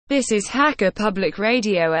This is Hacker Public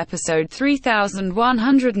Radio episode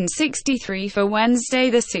 3163 for Wednesday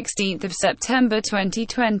the 16th of September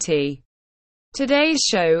 2020. Today's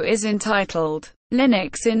show is entitled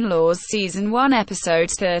Linux Inlaws Season 1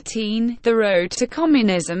 Episode 13, The Road to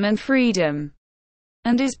Communism and Freedom,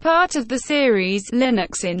 and is part of the series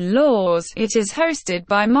Linux Inlaws. It is hosted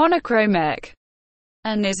by Monochromec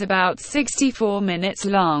and is about 64 minutes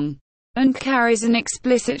long and carries an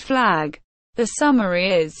explicit flag. The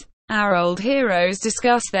summary is, our old heroes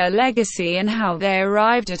discuss their legacy and how they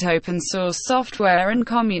arrived at open source software and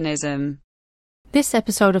communism. This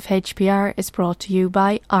episode of HPR is brought to you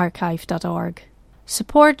by archive.org.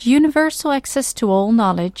 Support universal access to all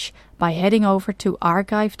knowledge by heading over to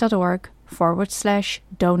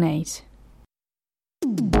archive.org/donate.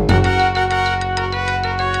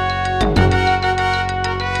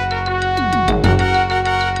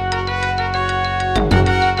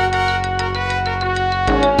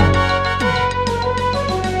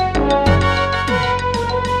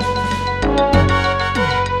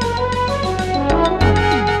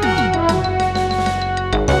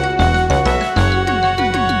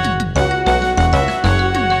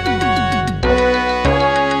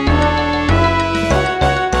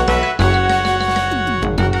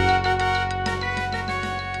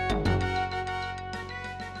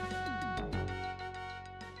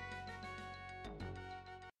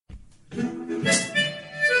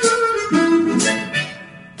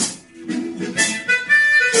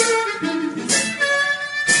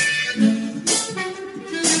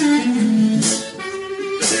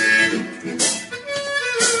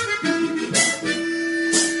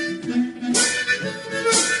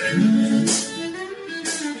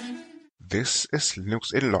 This is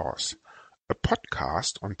Linux Inlaws, a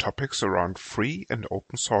podcast on topics around free and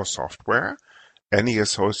open source software, any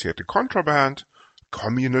associated contraband,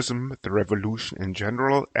 communism, the revolution in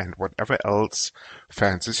general, and whatever else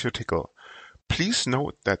fancies your tickle. Please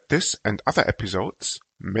note that this and other episodes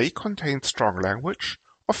may contain strong language,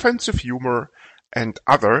 offensive humor, and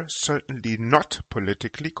other certainly not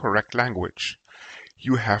politically correct language.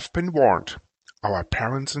 You have been warned. Our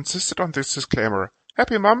parents insisted on this disclaimer.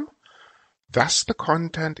 Happy, Mum? Thus, the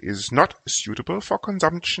content is not suitable for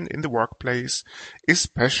consumption in the workplace,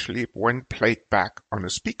 especially when played back on a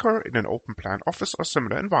speaker in an open-plan office or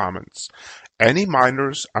similar environments. Any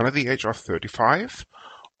minors under the age of 35,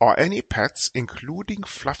 or any pets, including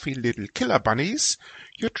fluffy little killer bunnies,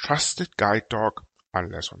 your trusted guide dog,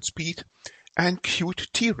 unless on speed, and cute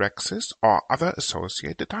T-Rexes or other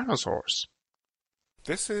associated dinosaurs.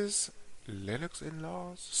 This is Linux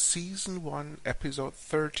Inlaws, Season 1, Episode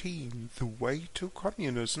 13, The Way to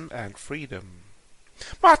Communism and Freedom.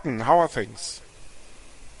 Martin, how are things?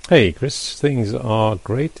 Hey, Chris. Things are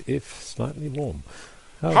great, if slightly warm.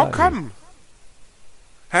 How come?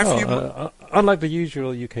 Unlike the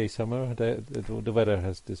usual UK summer, the weather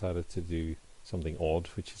has decided to do something odd,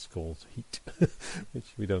 which is called heat,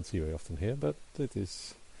 which we don't see very often here, but it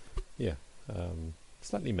is,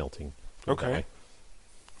 slightly melting. Okay.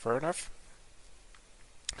 Fair enough.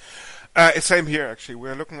 Same here, actually.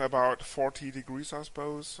 We're looking about 40 degrees, I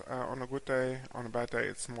suppose, on a good day. On a bad day,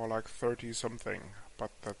 it's more like 30-something. But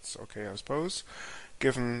that's okay, I suppose,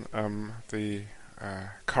 given the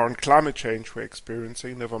current climate change we're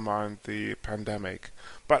experiencing, never mind the pandemic.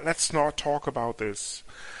 But let's not talk about this.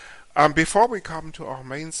 Before we come to our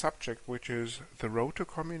main subject, which is the road to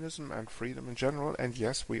communism and freedom in general, and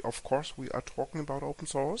yes, we are talking about open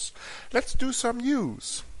source, let's do some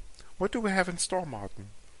news. What do we have in store, Martin?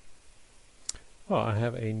 Well, I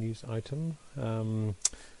have a news item,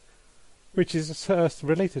 which is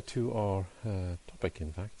related to our topic,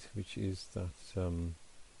 in fact, which is that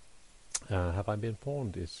Have I Been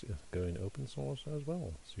Informed is going open source as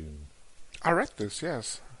well soon. I read this,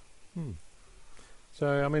 yes.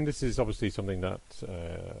 So, I mean, this is obviously something that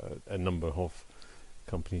a number of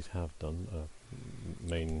companies have done.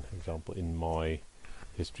 Main example in my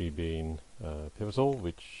history being Pivotal,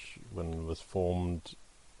 which, when it was formed,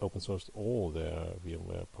 open sourced all their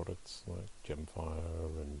VMware products like Gemfire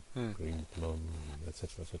and Greenplum,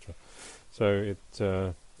 etc., etc. So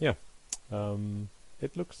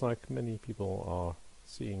it looks like many people are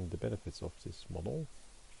seeing the benefits of this model.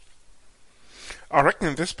 I reckon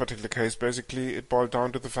in this particular case, basically, it boiled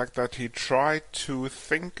down to the fact that he tried to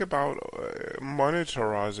think about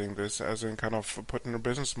monetizing this, as in kind of putting a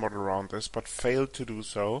business model around this, but failed to do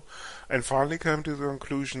so, and finally came to the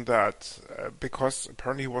conclusion that because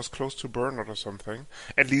apparently he was close to burnout or something,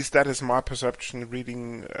 at least that is my perception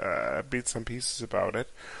reading bits and pieces about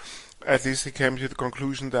it, at least he came to the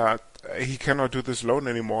conclusion that he cannot do this alone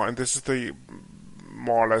anymore, and this is the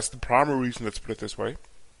more or less the primary reason, let's put it this way.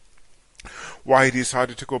 why he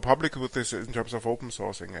decided to go public with this in terms of open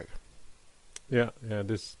sourcing it. Yeah.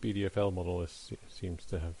 This BDFL model seems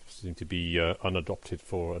to be unadopted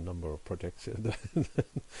for a number of projects in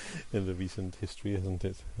the recent history, isn't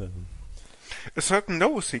it? A certain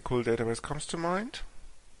NoSQL database comes to mind.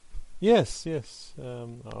 Yes.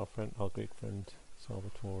 Our great friend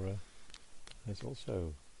Salvatore has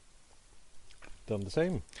also done the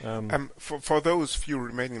same. For those few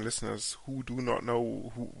remaining listeners who do not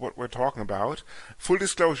know what we're talking about, full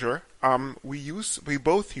disclosure, we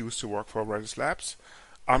both used to work for Redis Labs.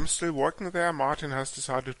 I'm still working there. Martin has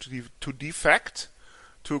decided to defect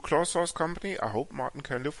to a closed source company. I hope Martin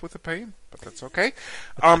can live with the pain, but that's okay.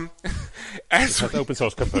 As it has open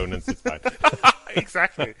source components, it's fine.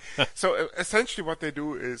 Exactly. So essentially what they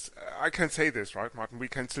do is, I can say this, right, Martin? We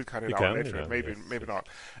can still cut it out later. Maybe not.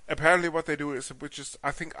 Apparently what they do is, which is,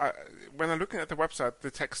 I think, when I'm looking at the website,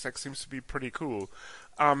 the tech stack seems to be pretty cool.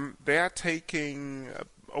 They are taking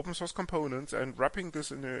open source components and wrapping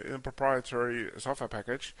this in a proprietary software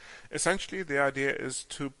package. Essentially, the idea is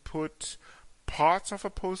to put parts of a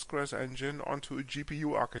Postgres engine onto a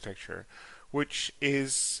GPU architecture, which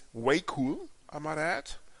is way cool, I might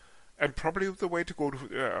add, and probably the way to go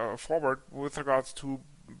forward with regards to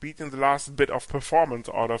beating the last bit of performance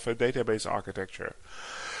out of a database architecture.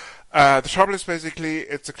 The trouble is basically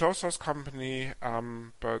it's a closed source company,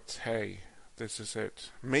 but hey, this is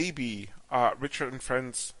it. Maybe Richard and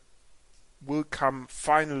friends will come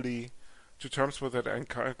finally to terms with it and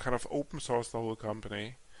kind of open source the whole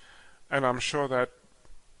company. And I'm sure that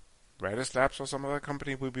Redis Labs or some other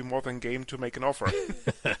company will be more than game to make an offer.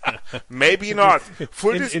 Maybe not.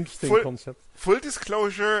 Interesting concept. Full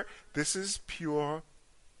disclosure, this is pure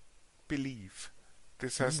belief.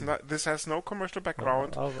 This has no commercial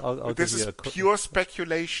background. I'll this is pure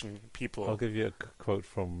speculation, people. I'll give you a quote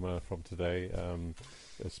from today.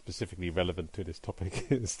 Specifically relevant to this topic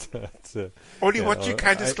is that only what you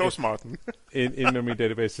can disclose, Martin. In-memory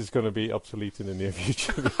database is going to be obsolete in the near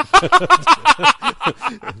future.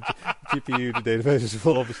 GPU databases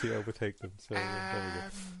will obviously overtake them. So there we go.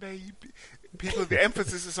 Maybe, people. The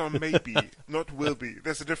emphasis is on maybe, not will be.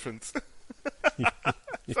 There's a difference.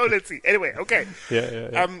 So let's see. Anyway, okay.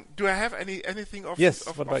 Yeah. Do I have anything of? Yes.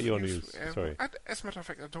 What about your news? Sorry. As a matter of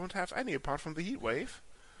fact, I don't have any apart from the heat wave.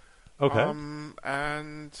 Okay.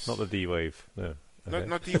 And not the D wave. No. Okay.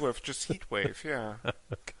 Not D wave, just heat wave. Yeah.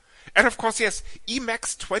 Okay. And of course, yes,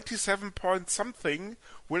 Emacs 27 point something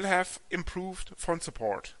will have improved font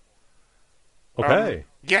support. Okay.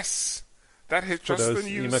 Yes, that hit just the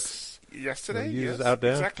news Emacs yesterday. Users yes, out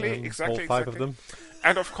there. Exactly. All five of them.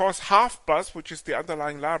 And of course, HalfBuzz, which is the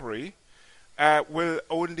underlying library, will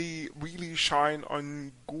only really shine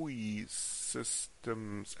on GUI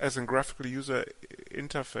systems, as in graphical user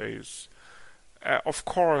interface. Of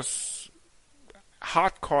course,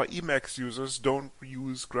 hardcore Emacs users don't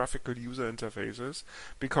use graphical user interfaces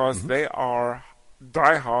because they are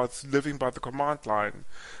diehards living by the command line.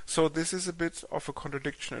 So this is a bit of a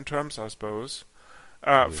contradiction in terms, I suppose.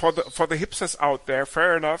 Yes. For the hipsters out there,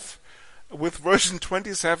 fair enough. With version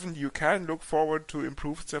 27, you can look forward to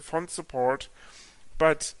improved font support,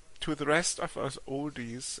 but to the rest of us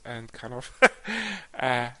oldies and kind of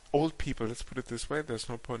old people, let's put it this way, there's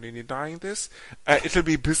no point in denying this, it'll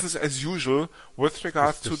be business as usual with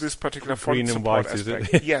regards to this particular font support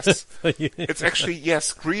aspect. Is it? Yes. It's actually,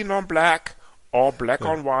 yes, green on black, or black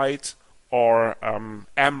on white, or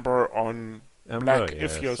amber on black,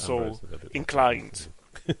 if you're so inclined.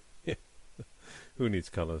 Who needs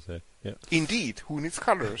colors, eh? Yeah. Indeed, who needs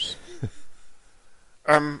colors?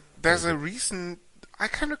 There's a recent, I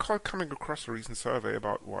can recall coming across a recent survey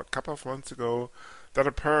about, a couple of months ago, that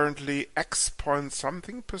apparently X point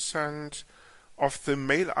something % of the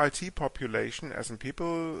male IT population, as in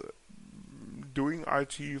people doing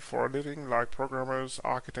IT for a living, like programmers,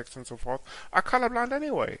 architects, and so forth, are colorblind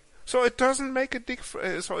anyway. So it doesn't make a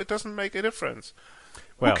difference.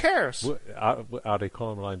 Well, who cares? Are they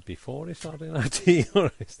colorblind before they started in IT,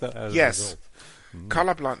 or is that as a result?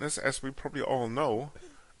 Colorblindness, as we probably all know,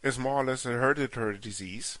 is more or less a hereditary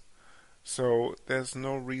disease. So there's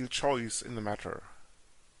no real choice in the matter.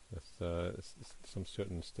 There's some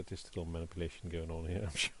certain statistical manipulation going on here,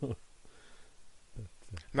 I'm sure.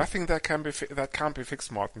 Nothing that can't be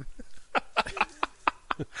fixed, Martin.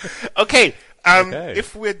 Okay.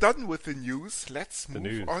 If we're done with the news, let's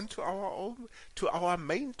move on to our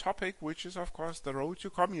main topic, which is of course the road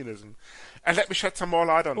to communism. And let me shed some more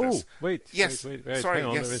light on this. Wait. Sorry, hang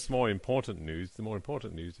on. yes. There is more important news. The more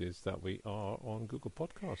important news is that we are on Google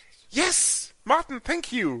Podcasts. Yes. Martin,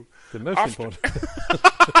 thank you. The most important.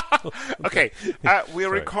 Okay, we're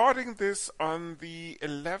Sorry. recording this on the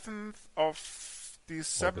 11th of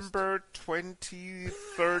December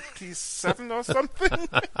 2037 or something.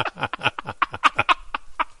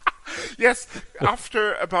 Yes,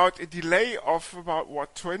 after about a delay of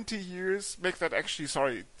about 20 years, make that actually,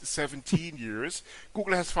 17 years,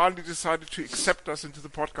 Google has finally decided to accept us into the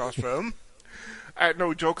podcast realm.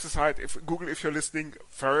 No, jokes aside, if you're listening,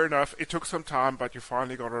 fair enough. It took some time, but you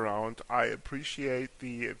finally got around. I appreciate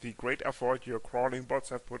the great effort your crawling bots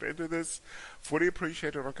have put into this. Fully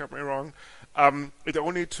appreciate it, don't get me wrong. It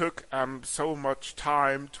only took so much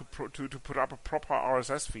time to put up a proper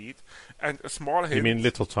RSS feed, and a small hint. You mean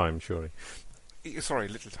little time, surely? Sorry,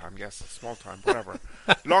 little time, yes. Small time, whatever.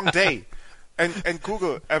 Long day. And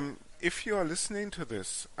Google, if you are listening to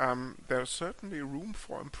this, there's certainly room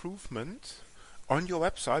for improvement on your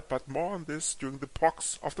website, but more on this during the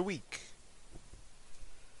POCs of the week.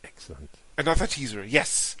 Excellent. Another teaser,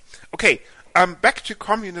 yes. Okay, back to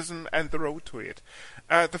communism and the road to it.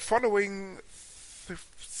 The following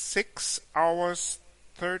 6 hours,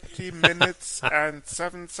 30 minutes and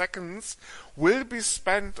 7 seconds will be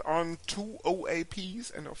spent on 2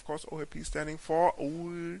 OAPs, and of course OAP standing for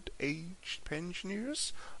Old Age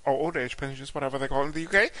Pensioners, or Old Age Pensioners, whatever they call it in the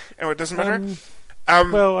UK. Anyway, it doesn't matter.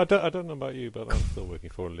 Well, I don't know about you, but I'm still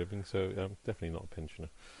working for a living, so I'm definitely not a pensioner.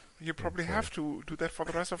 You probably have to do that for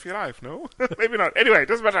the rest of your life, no? Maybe not. Anyway, it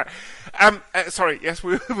doesn't matter. Sorry, yes,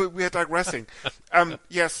 we are digressing.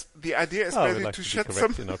 Yes, the idea is basically to shed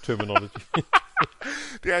some... in our terminology.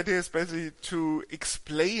 The idea is basically to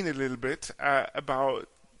explain a little bit about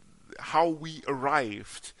how we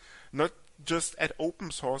arrived, not just at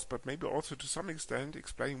open source, but maybe also to some extent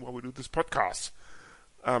explaining why we do this podcast.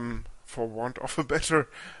 For want of a better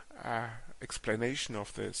explanation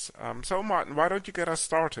of this. So, Martin, why don't you get us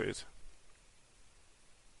started?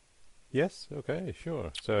 Yes, okay,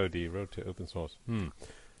 sure. So, the road to open source.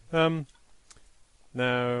 Now,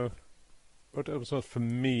 road to open source for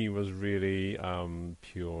me was really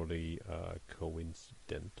purely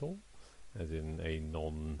coincidental, as in a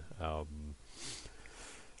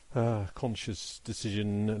non-conscious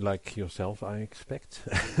decision like yourself, I expect.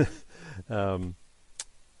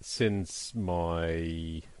 Since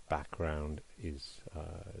my background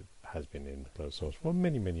has been in closed source for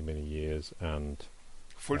many years, and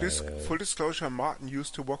full disclosure, Martin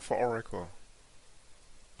used to work for Oracle.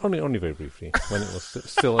 Only very briefly, when it was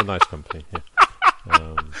still a nice company. Yeah.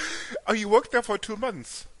 Oh, you worked there for 2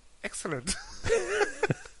 months. Excellent.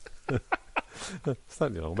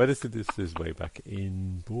 Slightly long, but this is way back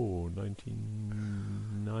in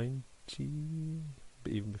 1990.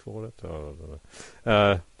 Even before that, I don't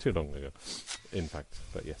know. Too long ago, in fact.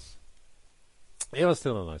 But yes, it was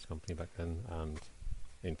still a nice company back then, and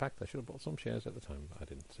in fact, I should have bought some shares at the time, but I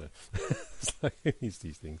didn't. So it's like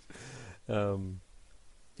these things.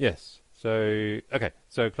 Yes. So okay.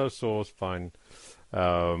 So closed source, fine.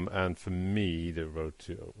 And for me, the road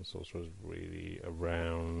to open source was really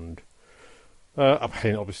around.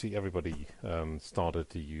 Obviously, everybody started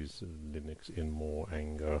to use Linux in more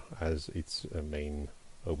anger as its main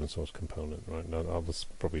open source component. Right now, that was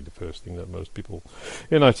probably the first thing that most people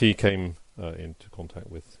in IT came into contact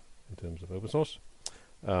with in terms of open source.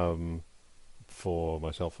 For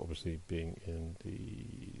myself, obviously, being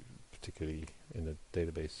particularly in the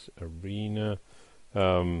database arena,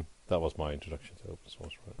 that was my introduction to open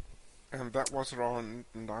source. Right, and that was around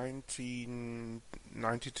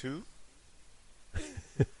 1992.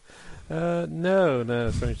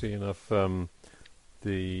 No. Strangely enough,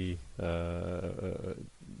 the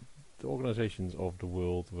organizations of the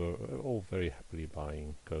world were all very happily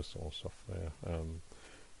buying closed source software,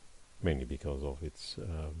 mainly because of its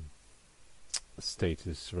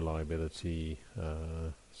status, reliability,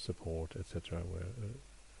 support, etc. Where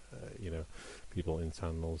people in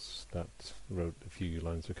sandals that wrote a few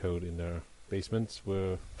lines of code in their basements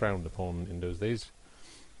were frowned upon in those days.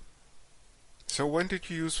 So when did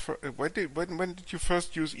you when did you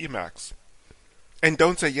first use Emacs? And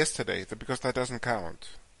don't say yesterday, because that doesn't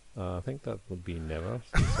count. I think that would be never,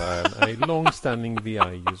 since I am a long-standing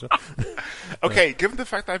VI user. Okay, given the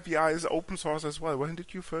fact that VI is open source as well, when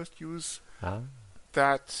did you first use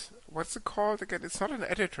that? What's it called again? It's not an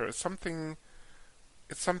editor. It's something.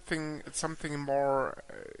 It's something more.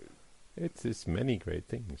 It's many great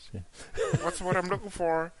things. Yeah. What's the word I'm looking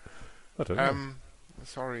for? I don't know.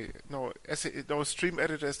 Sorry, no. Stream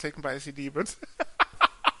editor is taken by SED, but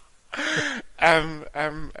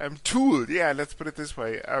tool. Yeah, let's put it this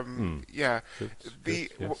way. Yeah. Yes.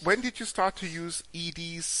 When did you start to use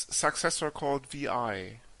ED's successor called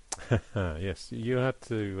VI? Yes, you had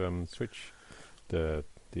to switch the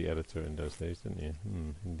editor in those days, didn't you?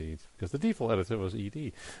 Indeed, because the default editor was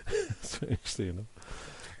ED. So interesting enough.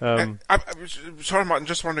 I'm sorry, Martin.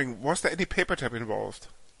 Just wondering, was there any paper tape involved?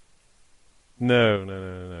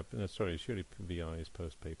 No. Sorry, surely VI is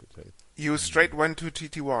post paper tape. You straight went to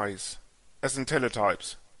TTYs, as in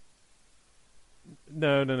teletypes.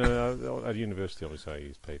 No. At university, obviously, I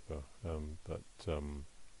used paper, but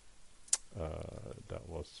that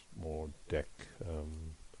was more deck.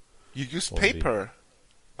 You used paper.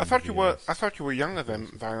 I thought you were younger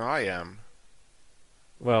than I am.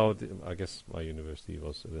 Well, I guess my university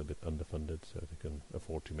was a little bit underfunded, so they couldn't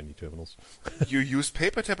afford too many terminals. You used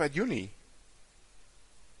paper tape at uni?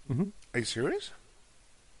 Mm-hmm. Are you serious?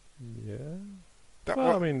 Yeah.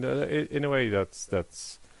 I mean, in a way, that's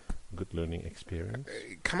a good learning experience.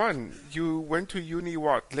 Come on, you went to uni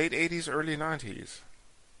what? Late 80s, early 90s?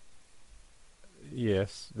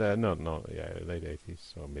 Yes, late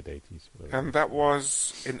 80s or mid 80s. And that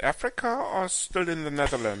was in Africa or still in the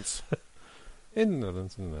Netherlands? In the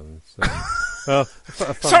Netherlands. Well,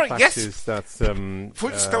 Sorry, yes. Is that, full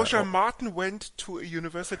disclosure, Martin went to a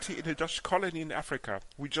university in a Dutch colony in Africa.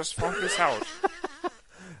 We just found this out.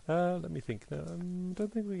 Let me think. No,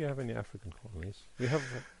 don't think we have any African colonies. We have.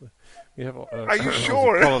 Are you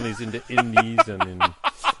sure? Colonies in the Indies and in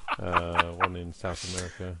one in South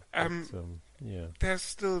America. Yeah. There's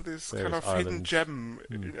still this kind of hidden gem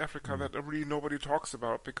in Africa that really nobody talks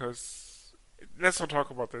about because let's not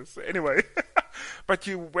talk about this anyway. But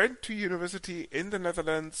you went to university in the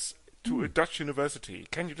Netherlands to a Dutch university.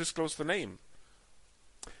 Can you disclose the name?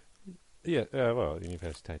 Yeah. Well,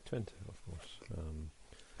 Universiteit Twente, of course.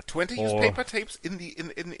 Twente used paper tapes in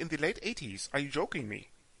the late 80s. Are you joking me?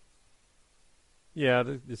 Yeah,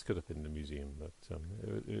 this could have been the museum, but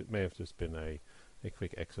it may have just been a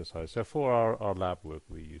quick exercise. So for our lab work,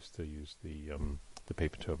 we used to use the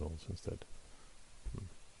paper terminals instead.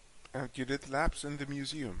 And you did labs in the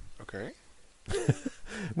museum, okay?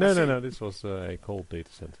 No. This was a cold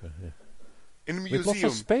data center. Yeah. In a museum,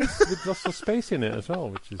 with lots of space in it as well,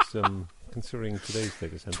 which is considering today's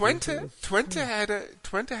data center.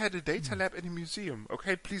 Twente had a data lab in a museum.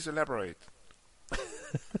 Okay, please elaborate.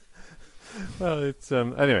 Well, it's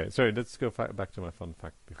anyway. Sorry, let's go back to my fun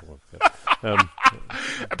fact before.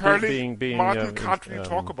 Apparently, being Martin can't really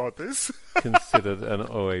talk about this. Considered an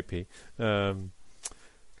OAP.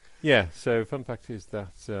 Yeah. So, fun fact is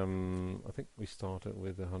that I think we started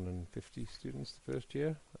with 150 students the first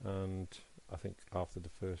year, and I think after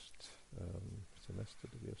the first semester,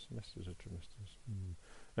 did we have semesters or trimesters?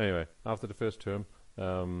 Anyway, after the first term,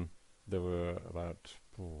 there were about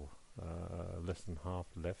less than half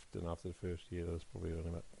left, and after the first year, there was probably only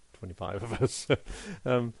about 25 of us,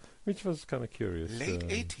 which was kind of curious. Late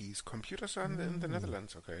 80s, computers are in the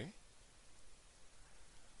Netherlands, okay?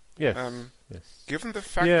 Yes. Yes. Given the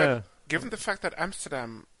fact that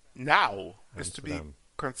Amsterdam now is to be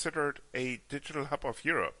considered a digital hub of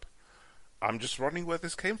Europe, I'm just wondering where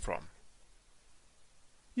this came from.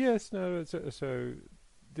 Yes. No. So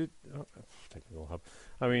technical hub.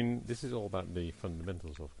 I mean, this is all about the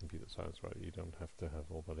fundamentals of computer science, right? You don't have to have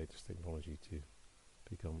all the latest technology to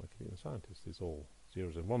become a computer scientist. It's all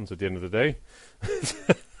zeros and ones at the end of the day.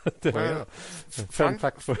 Fun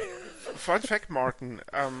fact, Martin.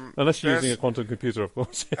 Unless you're using a quantum computer, of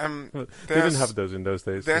course. They didn't have those in those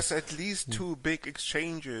days. There's at least two big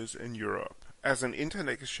exchanges in Europe, as in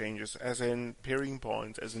internet exchanges, as in peering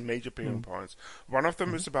points, as in major peering points. One of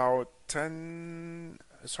them is about 4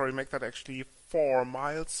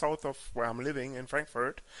 miles south of where I'm living in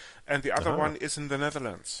Frankfurt, and the other one is in the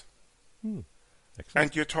Netherlands.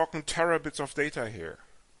 And you're talking terabits of data here.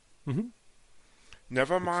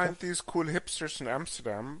 Never mind these cool hipsters in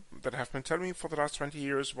Amsterdam that have been telling me for the last 20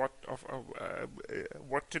 years what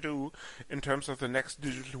to do in terms of the next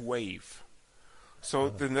digital wave. So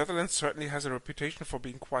the Netherlands certainly has a reputation for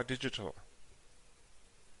being quite digital.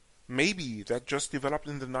 Maybe that just developed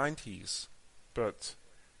in the 90s, but...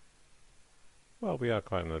 Well, we are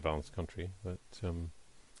quite an advanced country, but to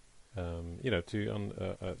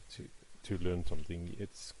learn something,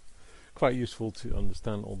 it's quite useful to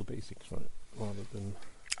understand all the basics, right? Rather than...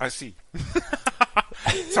 I see.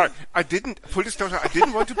 Sorry, full disclosure, I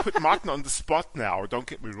didn't want to put Martin on the spot now, don't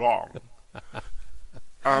get me wrong.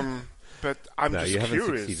 But I'm just curious. You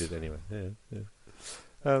haven't succeeded anyway.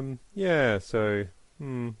 So...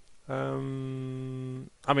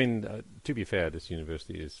 I mean, to be fair, this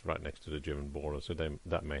university is right next to the German border, so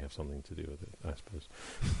that may have something to do with it, I suppose.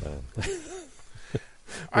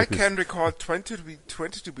 I can recall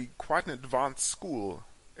Twente to be quite an advanced school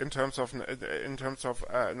in terms of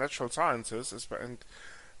natural sciences, and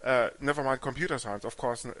Never mind computer science. Of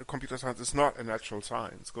course, computer science is not a natural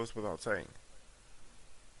science. Goes without saying.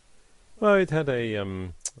 Well, it had a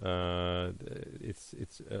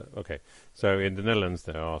it's okay. So in the Netherlands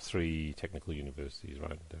there are 3 technical universities,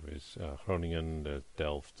 right? There is Groningen, there's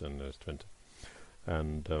Delft, and there's Twente.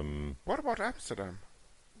 And What about Amsterdam?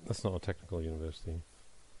 that's not a technical university.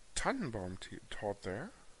 Tannenbaum taught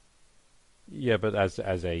there. Yeah, but as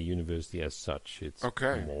a university as such, it's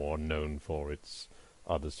Okay. more known for its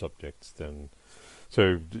other subjects than.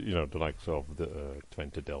 So the likes of the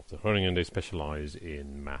Twente, Delft, Groningen, they specialize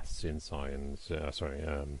in maths, in science.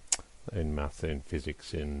 In math, in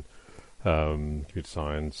physics, in computer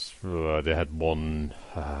science. They had one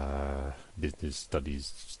business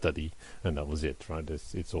studies study, and that was it. Right?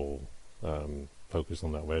 It's all focused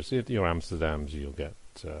on that. Whereas your Amsterdams, you'll get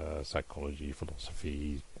psychology,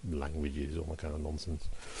 philosophy, languages, all that kind of nonsense.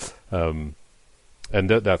 And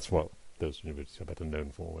that's what those universities are better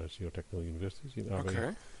known for, whereas your technical universities, are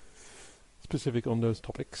very specific on those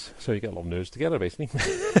topics. So you get a lot of nerds together, basically.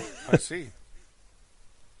 I see.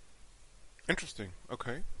 Interesting.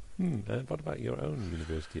 Okay. And what about your own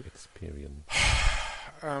university experience?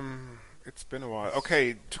 It's been a while.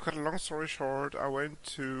 Okay, to cut a long story short, I went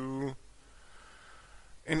to...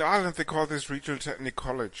 In Ireland, they call this Regional Technical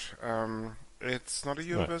College. It's not a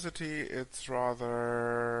university, it's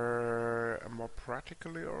rather a more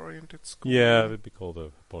practically oriented school. Yeah, it would be called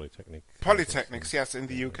a polytechnic. Polytechnics, yes, in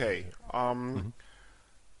the UK.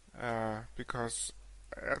 Because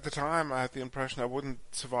at the time I had the impression I wouldn't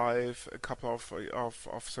survive a couple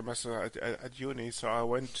of semesters at uni, so I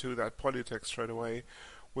went to that Polytech straight away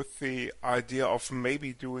with the idea of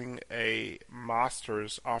maybe doing a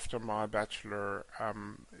master's after my bachelor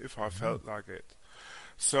if I felt like it.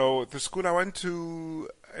 So the school I went to,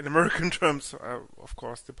 in American terms, of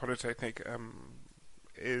course, the Polytechnic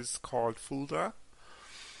is called Fulda.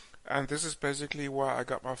 And this is basically where I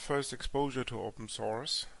got my first exposure to open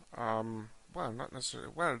source. Well, not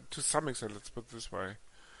necessarily. Well, to some extent, let's put it this way.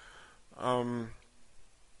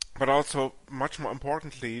 But also, much more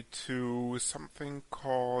importantly, to something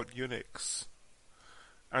called Unix.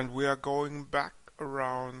 And we are going back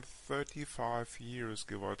around 35 years,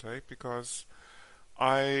 give or take, because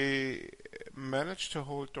I managed to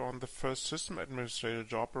hold on the first system administrator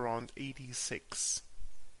job around 86.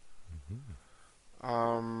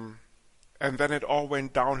 And then it all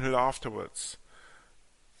went downhill afterwards.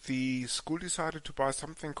 The school decided to buy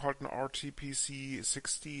something called an RTPC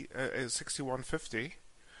 6150,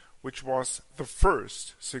 which was the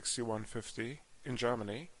first 6150 in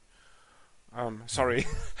Germany. Sorry,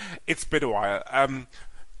 it's been a while.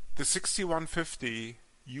 The 6150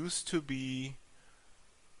 used to be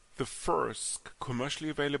the first commercially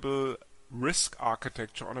available RISC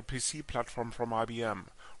architecture on a PC platform from IBM,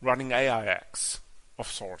 running AIX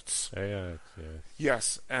of sorts. AIX, yes.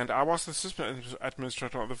 Yes, and I was the system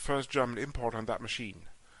administrator on the first German import on that machine.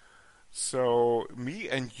 So me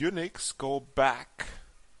and Unix go back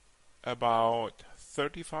about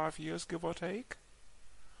 35 years, give or take.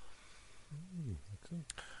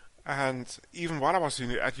 Excellent. And even while I was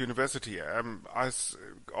at university, I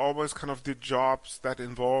always kind of did jobs that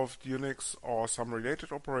involved Unix or some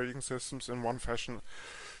related operating systems in one fashion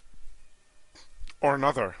or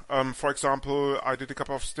another. For example, I did a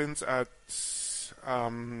couple of stints at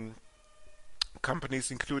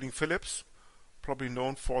companies including Philips, probably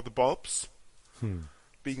known for the bulbs,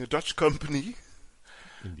 being a Dutch company.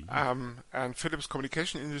 Indeed. And Philips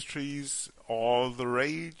Communication Industries, all the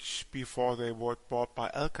rage before they were bought by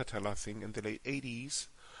Alcatel, I think, in the late 80s,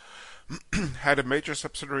 had a major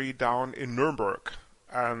subsidiary down in Nuremberg.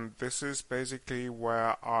 And this is basically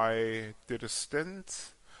where I did a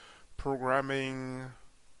stint programming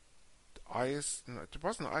it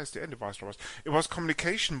wasn't ISDN device drivers. It was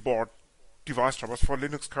communication board device drivers for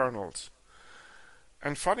Linux kernels.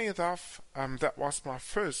 And funny enough, that was my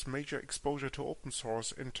first major exposure to open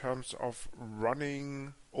source in terms of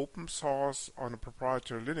running open source on a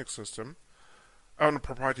proprietary Linux system, on a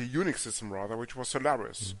proprietary Unix system rather, which was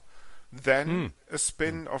Solaris. Then a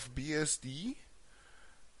spin of BSD,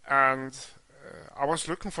 and I was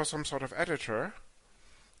looking for some sort of editor,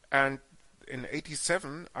 and in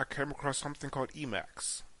 87 I came across something called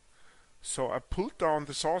Emacs. So I pulled down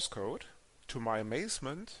the source code. To my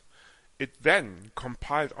amazement, it then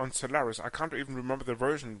compiled on Solaris. I can't even remember the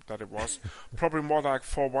version that it was. Probably more like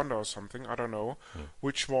 4.1 or something, I don't know,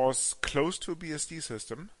 which was close to a BSD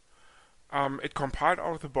system. It compiled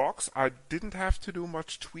out of the box. I didn't have to do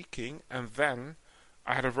much tweaking, and then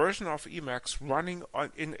I had a version of Emacs running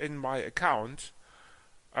in my account,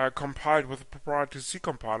 compiled with a proprietary C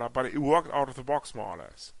compiler, but it worked out of the box more or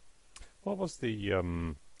less. What was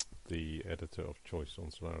the the editor of choice on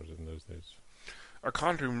Solaris in those days? I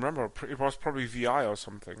can't remember. It was probably VI or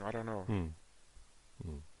something. I don't know.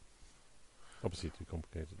 Obviously too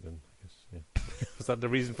complicated then, I guess. Yeah. Was that the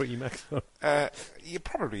reason for Emacs? Yeah,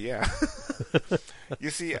 probably, yeah.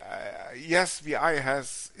 You see, yes, VI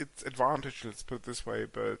has its advantages, let's put it this way,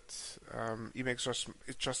 but Emacs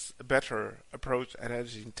it's just a better approach at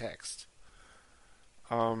editing text.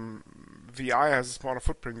 VI has a smaller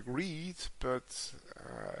footprint, agreed, but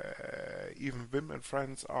even Vim and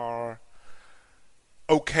friends are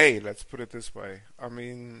okay, let's put it this way. I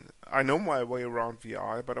mean, I know my way around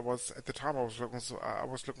VI, but at the time I was looking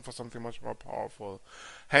for something much more powerful.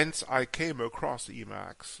 Hence, I came across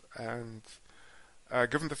Emacs, and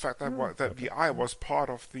given the fact that VI was part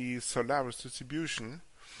of the Solaris distribution,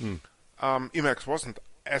 Emacs wasn't,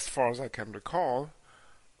 as far as I can recall.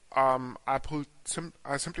 I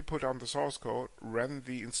simply put down the source code, ran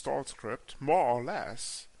the install script, more or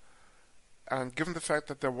less. And given the fact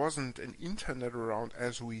that there wasn't an internet around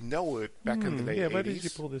as we know it back in the late 80s... where did you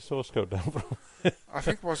pull this source code down from? I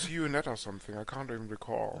think it was UNet or something. I can't even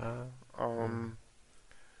recall.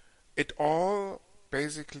 It all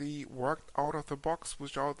basically worked out of the box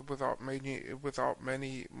without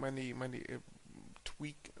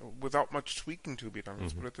much tweaking, to be done.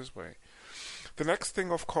 Let's put it this way. The next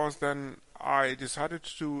thing, of course, then I decided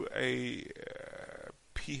to do a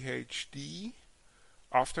PhD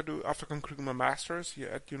after concluding my master's here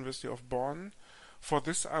at the University of Bonn. For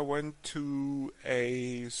this, I went to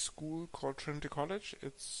a school called Trinity College.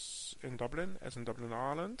 It's in Dublin, as in Dublin,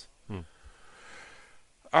 Ireland,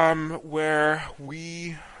 where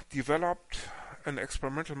we developed an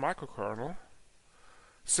experimental microkernel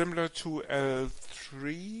similar to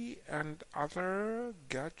L3 and other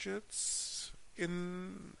gadgets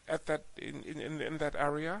in that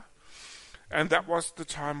area. And that was the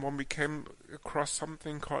time when we came across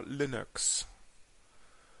something called Linux.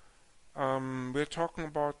 We're talking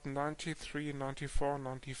about 93, 94,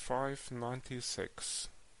 95, 96.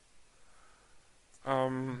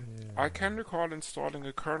 I can recall installing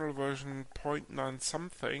a kernel version 0.9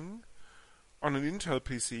 something on an Intel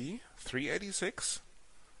PC, 386,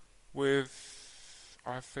 with,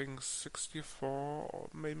 I think, 64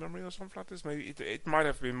 main memory or something like this. Maybe it might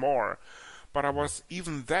have been more. But I was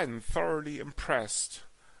even then thoroughly impressed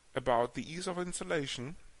about the ease of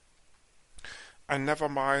installation, and never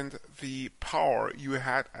mind the power you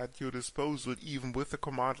had at your disposal, even with the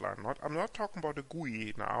command line. I'm not talking about a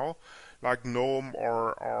GUI now, like GNOME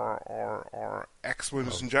or X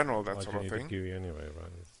Windows in general, that sort of thing. It's a GUI anyway,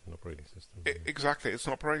 right? It's an operating system. Exactly, it's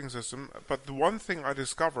an operating system. But the one thing I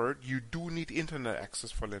discovered, you do need internet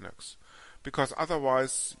access for Linux, because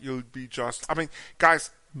otherwise you'll be just... I mean,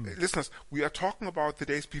 guys, listeners, we are talking about the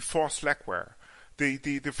days before Slackware.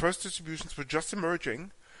 The first distributions were just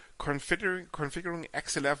emerging. Configuring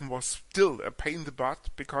X11 was still a pain in the butt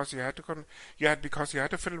because you had to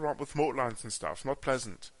fiddle around with mode lines and stuff. Not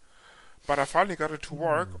pleasant. But I finally got it to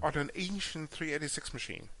work on an ancient 386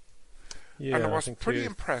 machine, and I was pretty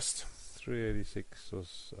impressed. 386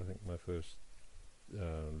 was, I think, my first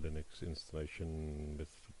Linux installation with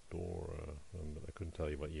Fedora. I couldn't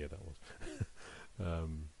tell you what year that was.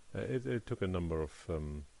 It took a number of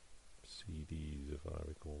CDs, if I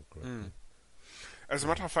recall correctly. As a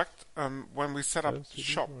matter of fact, when we set up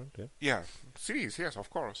shop, right, CDs, yes,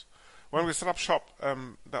 of course. When we set up shop,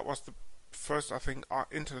 that was the first, I think,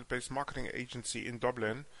 internet-based marketing agency in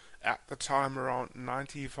Dublin. At the time, around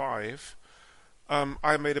 95,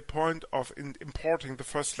 I made a point of importing the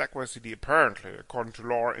first Slackware CD, apparently, according to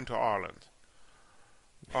law, into Ireland.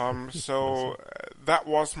 So that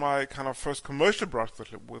was my kind of first commercial brush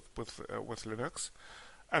with Linux.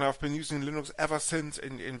 And I've been using Linux ever since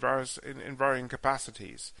in varying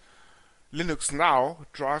capacities. Linux now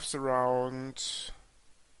drives around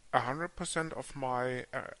 100% of my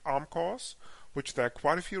ARM cores, which there are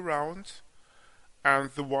quite a few around,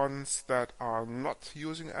 and the ones that are not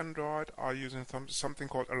using Android are using something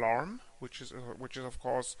called Alarm, which is of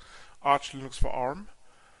course Arch Linux for ARM.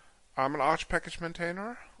 I'm an Arch package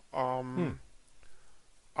maintainer.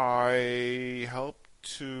 I helped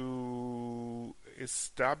to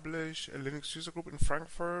establish a Linux user group in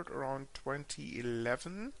Frankfurt around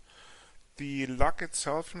 2011. The lug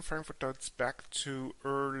itself in Frankfurt dates back to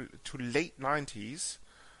late 90s,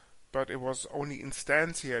 but it was only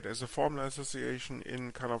instantiated as a formal association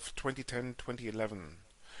in kind of 2010, 2011.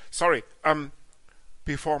 Sorry,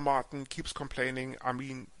 before Martin keeps complaining, I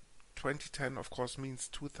mean 2010 of course means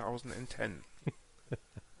 2010.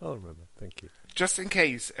 I'll remember, thank you. Just in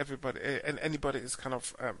case anybody is kind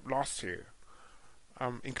of lost here,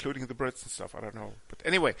 including the Brits and stuff, I don't know. But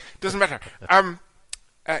anyway, doesn't matter.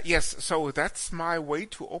 Yes, so that's my way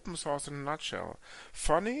to open source in a nutshell.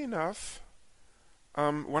 Funny enough,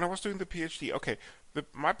 when I was doing the PhD, okay,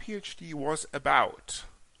 my PhD was about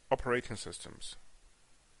operating systems.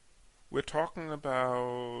 We're talking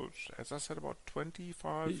about, as I said, about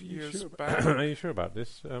 25 years back. Are you sure about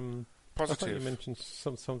this? I thought you Positive. mentioned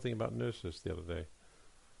something about nurses the other day.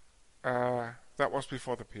 That was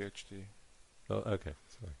before the PhD. Oh, okay.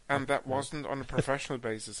 Sorry. And that wasn't on a professional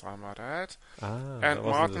basis, I might add. And And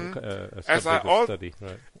Martin, Martin, a as I subject of study,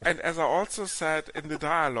 right? And as I also said in the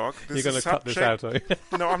dialogue, this You're going is to cut this out, are you?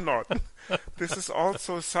 No, I'm not. This is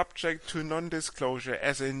also subject to non-disclosure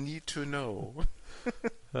as a need to know.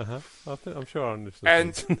 I'm sure I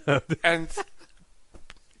understand.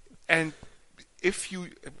 And if you,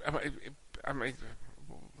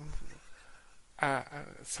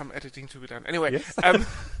 some editing to be done. Anyway, Yes.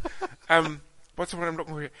 what's the word I'm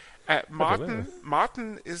looking for here?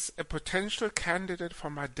 Martin is a potential candidate for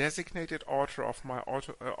my designated author of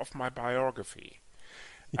my biography.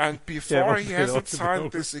 And before he hasn't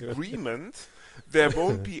signed this agreement, there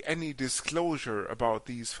won't be any disclosure about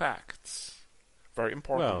these facts. Very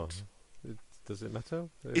important. Well, does it matter?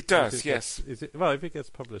 It does, yes. Well, if it gets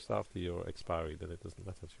published after your expiry, then it doesn't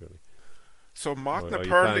matter, surely. So Martin Or are you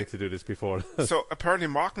apparently planning to do this before? So apparently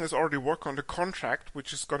Martin has already worked on the contract,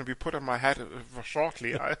 which is going to be put on my head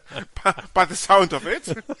shortly, by the sound of it.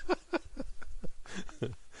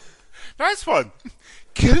 Nice one.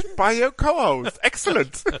 Killed by your co-host.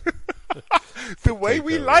 Excellent. The way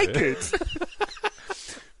we like it.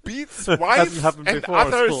 Beats wife and before,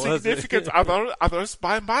 other school, significant others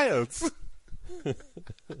by miles.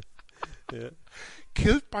 Yeah.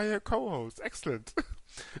 Killed by your co-host. Excellent.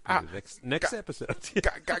 Next episode.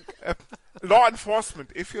 Law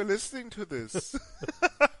enforcement, if you're listening to this,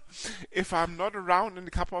 if I'm not around in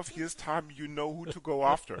a couple of years' time, you know who to go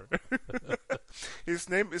after. His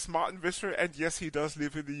name is Martin Visser, and yes, he does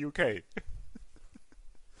live in the UK.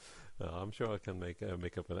 I'm sure I can make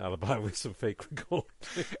up an alibi with some fake record.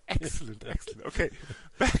 Excellent. Okay,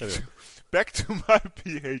 back to my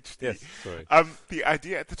PhD. Yes, sorry. The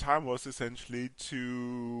idea at the time was essentially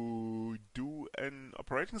to do an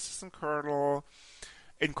operating system kernel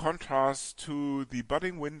in contrast to the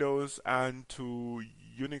budding Windows and to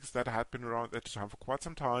Unix that had been around at the time for quite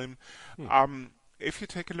some time. If you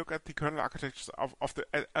take a look at the kernel architectures of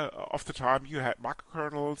the time, you had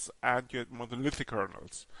microkernels and you had monolithic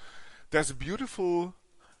kernels. There's a beautiful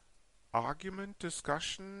argument,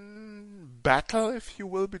 discussion, battle, if you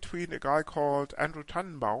will, between a guy called Andrew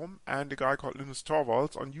Tannenbaum and a guy called Linus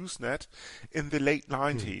Torvalds on Usenet in the late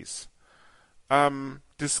 90s,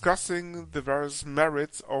 discussing the various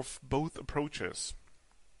merits of both approaches.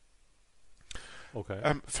 Okay.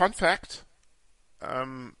 Fun fact,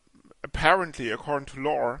 apparently, according to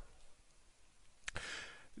lore,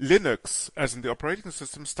 Linux, as in the operating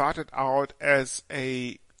system, started out as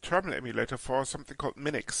a terminal emulator for something called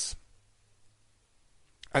Minix.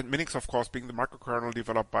 And Minix, of course, being the microkernel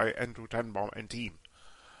developed by Andrew Tannenbaum and team.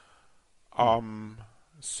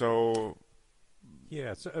 So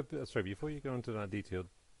sorry, before you go into that detail,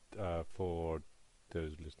 for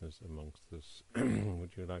those listeners amongst us,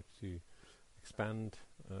 would you like to expand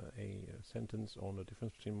a sentence on the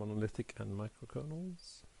difference between monolithic and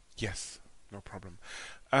microkernels? Yes, no problem.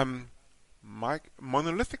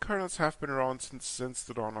 Monolithic kernels have been around since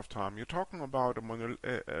the dawn of time. You're talking about a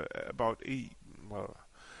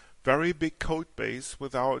very big code base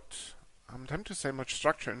without, I'm tempted to say, much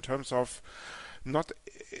structure in terms of not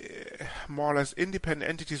more or less independent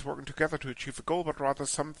entities working together to achieve a goal, but rather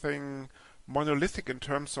something monolithic in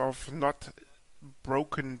terms of not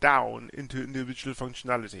broken down into individual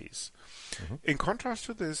functionalities. Mm-hmm. In contrast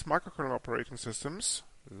to this, microkernel operating systems,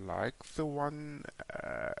 like the one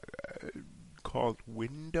called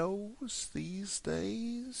Windows these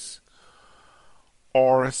days,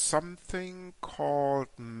 or something called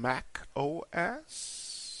Mac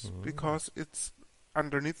OS, because it's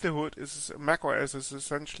underneath the hood. Mac OS is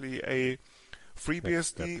essentially a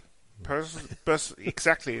FreeBSD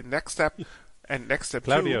exactly. Next step. And next step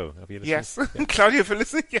Claudio, two, have you listened? yes, Yeah. Claudio, if you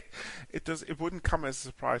listen, yeah. It wouldn't come as a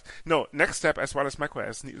surprise. No, next step, as well as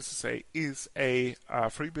macOS, needless to say, is a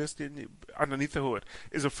FreeBSD underneath the hood.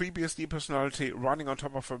 Is a FreeBSD personality running on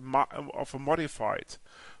top of a modified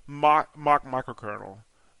Mark microkernel,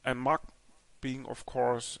 and Mark being, of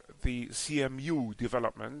course, the CMU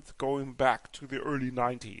development going back to the early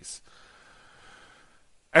 90s,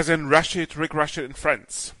 as in Rick Rashid and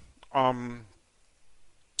friends.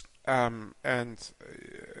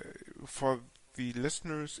 For the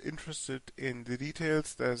listeners interested in the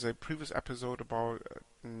details, there's a previous episode about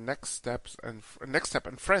Next Step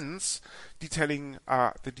and Friends, detailing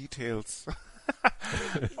the details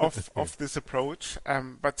of this approach.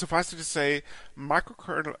 But suffice it to say,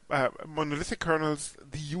 monolithic kernels,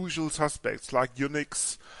 the usual suspects like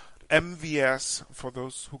Unix, MVS, for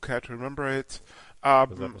those who care to remember it. That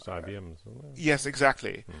was IBM, isn't it? Yes,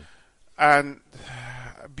 exactly. And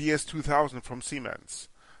BS2000 from Siemens.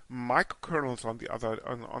 Microkernels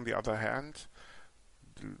on the other hand,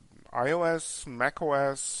 iOS,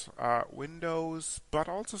 macOS, Windows, but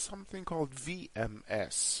also something called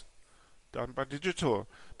VMS, done by Digital,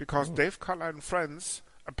 because Dave Cutler and friends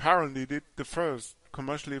apparently did the first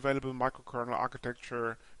commercially available microkernel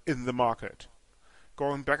architecture in the market,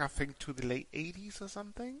 going back, I think, to the late 80s or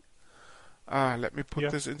something. Let me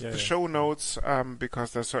put this into the show notes,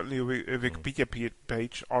 because there's certainly a Wikipedia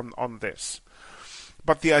page on this.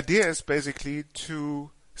 But the idea is basically to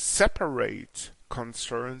separate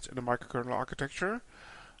concerns in a microkernel architecture,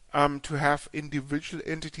 to have individual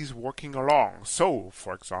entities working along. So,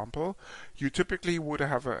 for example, you typically would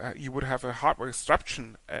have a hardware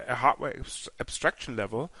abstraction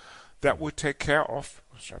level that would take care of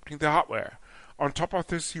abstracting the hardware. On top of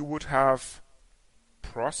this, you would have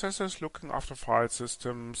processors looking after file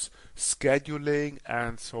systems, scheduling,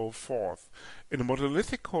 and so forth. In a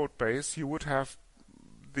monolithic code base, you would have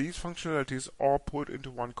these functionalities all put into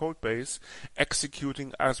one code base,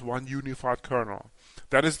 executing as one unified kernel.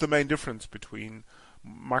 That is the main difference between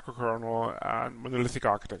microkernel and monolithic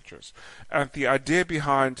architectures. And the idea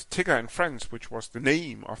behind Tigger and Friends, which was the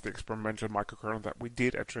name of the experimental microkernel that we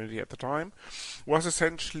did at Trinity at the time, was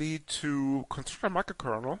essentially to construct a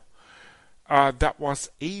microkernel that was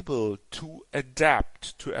able to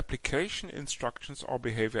adapt to application instructions or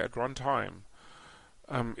behavior at runtime.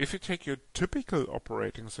 If you take your typical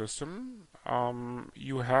operating system,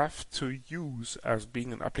 you have to use as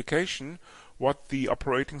being an application what the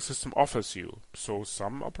operating system offers you. So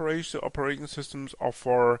some operating systems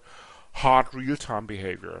offer hard real-time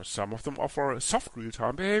behavior. Some of them offer soft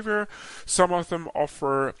real-time behavior. Some of them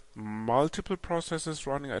offer multiple processes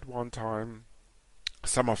running at one time.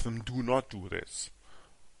 Some of them do not do this.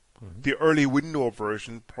 The early Windows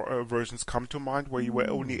versions come to mind, where you were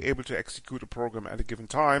only able to execute a program at a given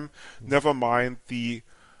time. Never mind the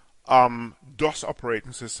DOS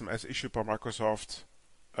operating system as issued by Microsoft,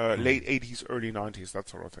 late 80s, early 90s, that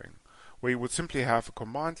sort of thing, where you would simply have a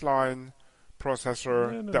command line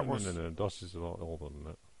processor No, DOS is a lot older than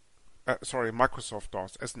that. Sorry, Microsoft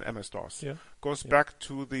DOS as an MS-DOS. Yeah. Goes back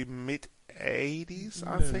to the mid-80s,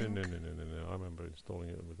 I think. No. I remember installing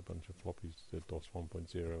it with a bunch of floppies, the DOS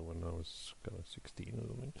 1.0, when I was kind of 16 or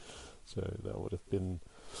something. So that would have been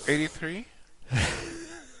 83.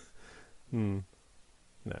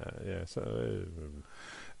 So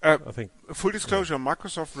I think full disclosure,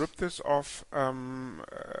 Microsoft ripped this off from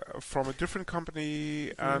a different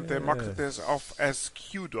company, and they marketed this off as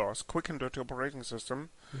QDOS, Quick and Dirty Operating System.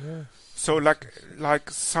 Yes. So like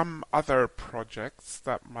some other projects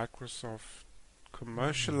that Microsoft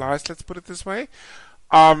commercialized, let's put it this way.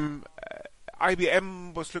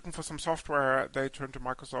 IBM was looking for some software. They turned to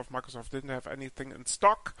Microsoft. Microsoft didn't have anything in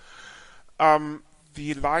stock.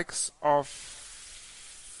 The likes of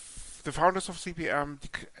the founders of CP/M,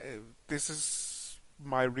 this is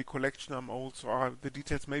my recollection, I'm old, so the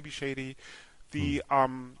details may be shady. The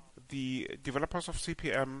developers of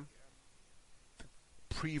CP/M, the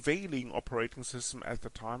prevailing operating system at the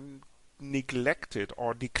time, declined to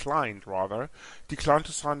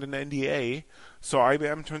sign an NDA, so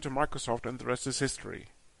IBM turned to Microsoft, and the rest is history.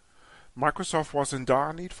 Microsoft was in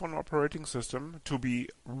dire need for an operating system to be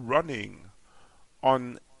running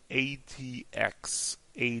on ATX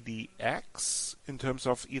ADX in terms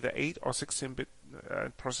of either 8 or 16-bit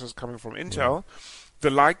processors coming from Intel, the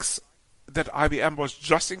likes that IBM was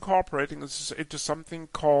just incorporating into something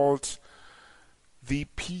called the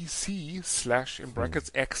PC / in brackets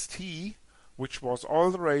XT, which was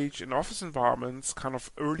all the rage in office environments, kind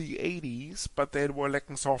of early 80s, but they were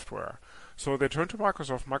lacking software. So they turned to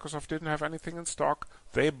Microsoft. Microsoft didn't have anything in stock.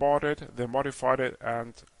 They bought it, they modified it,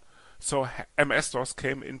 and so MS-DOS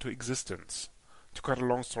came into existence. To cut a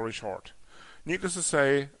long story short. Needless to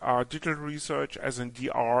say, Digital Research, as in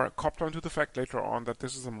DR, copped onto the fact later on that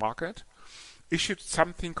this is a market, issued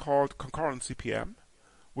something called Concurrent CP/M,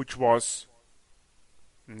 which was,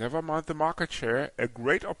 never mind the market share, a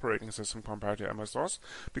great operating system compared to MS-DOS,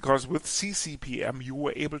 because with CCP/M you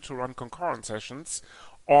were able to run concurrent sessions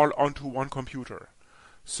all onto one computer.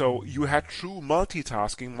 So you had true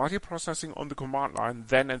multitasking, multiprocessing on the command line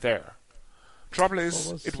then and there. Trouble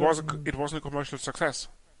is, it wasn't a commercial success.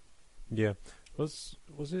 Yeah. Was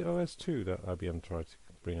it OS2 that IBM tried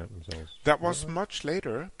bring out themselves. That was much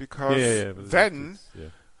later, because but then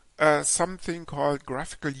yeah. something called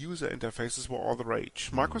graphical user interfaces were all the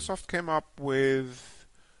rage. Microsoft came up with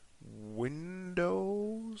Windows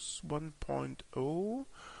 1.0,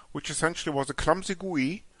 which essentially was a clumsy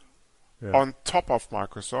GUI on top of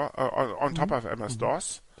Microsoft, on top of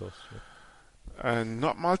MS-DOS. And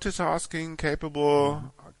not multitasking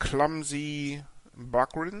capable, clumsy,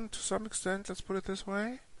 bug-ridden to some extent, let's put it this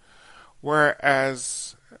way.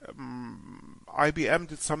 Whereas IBM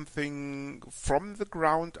did something from the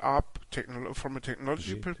ground up, from a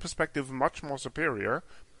technology perspective, much more superior.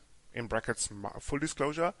 In brackets, full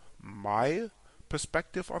disclosure, my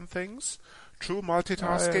perspective on things. True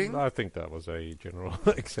multitasking. I think that was a general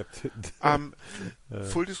accepted.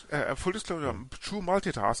 Full disclosure, true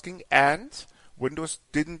multitasking, and Windows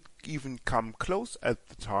didn't even come close at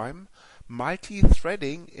the time.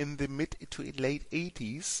 Multi-threading in the mid to late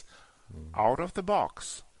 80s, out of the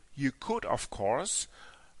box. You could, of course,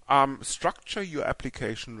 structure your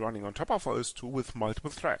application running on top of OS2 with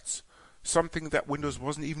multiple threads. Something that Windows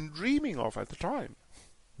wasn't even dreaming of at the time.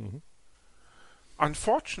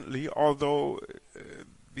 Unfortunately, although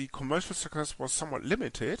the commercial success was somewhat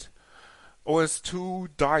limited, OS2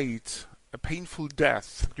 died a painful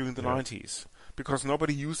death during the 90s because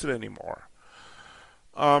nobody used it anymore.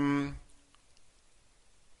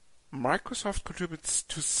 Microsoft contributes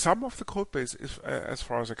to some of the code base, as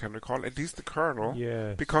far as I can recall, at least the kernel,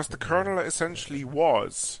 because the kernel essentially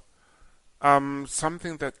was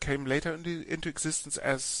something that came later into existence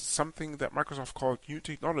as something that Microsoft called new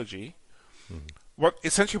technology. What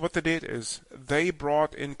they did is they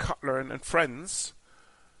brought in Cutler and friends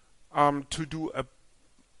to do a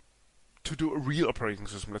real operating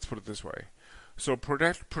system. Let's put it this way. So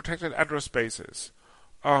protected address spaces,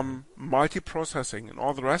 multiprocessing, and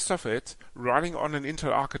all the rest of it running on an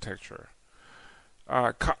Intel architecture.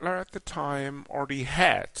 Cutler at the time already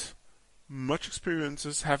had much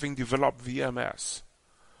experiences having developed VMS.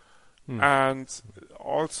 And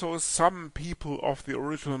also some people of the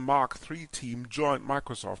original Mark III team joined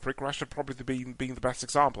Microsoft. Rick Rashid probably being the best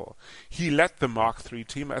example. He led the Mark III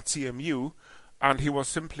team at CMU, and he was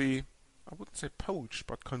simply, I wouldn't say poached,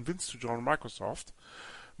 but convinced to join Microsoft.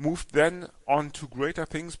 Moved then on to greater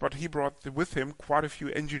things, but he brought with him quite a few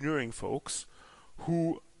engineering folks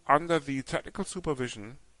who, under the technical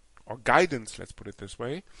supervision, or guidance, let's put it this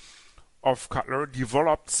way, of Cutler,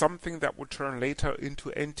 developed something that would turn later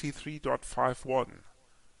into NT3.51,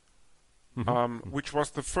 which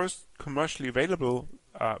was the first commercially available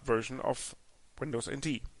version of Windows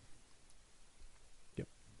NT.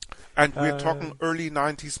 And we're talking early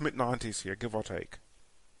 90s, mid 90s here, give or take.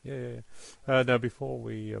 Now, before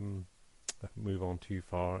we move on too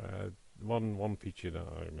far, one feature that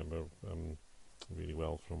I remember really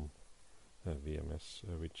well from VMS,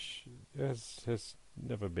 which has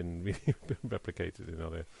never been really replicated in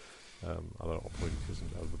other operating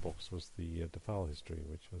systems out of the box, was the file history,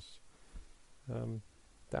 which was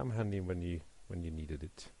damn handy when you needed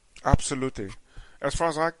it. Absolutely. As far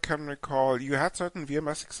as I can recall, you had certain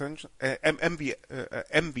VMS extensions,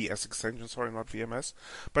 MVS extensions, sorry, not VMS,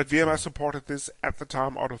 but VMS supported this at the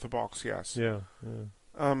time out of the box, yes.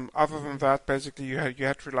 Other than that, basically, you had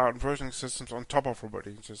to rely on versioning systems on top of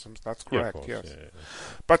operating systems. That's correct, course, yes.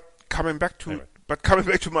 But coming back to my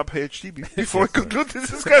PhD before we conclude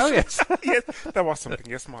this discussion. Yes, there was something.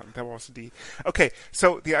 Yes, Martin, there was indeed. Okay,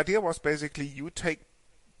 so the idea was basically you take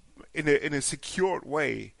in a secured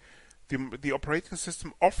way. The operating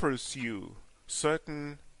system offers you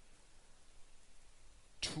certain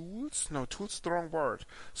tools is the wrong word,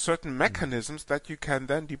 certain mechanisms that you can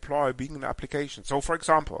then deploy being an application. So, for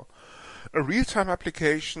example, a real-time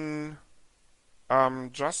application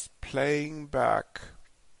just playing back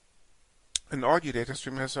an audio data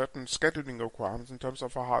stream has certain scheduling requirements in terms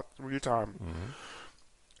of a hard real-time.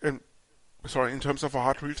 In terms of a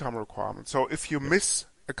hard real-time requirement. So if you miss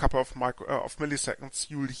a couple of milliseconds,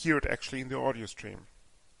 you will hear it actually in the audio stream.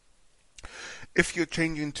 If you're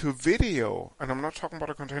changing to video, and I'm not talking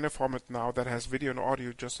about a container format now that has video and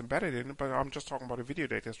audio just embedded in it, but I'm just talking about a video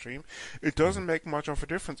data stream, it doesn't make much of a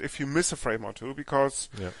difference if you miss a frame or two, because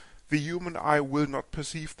the human eye will not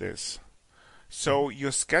perceive this. So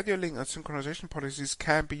your scheduling and synchronization policies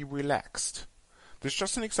can be relaxed. This is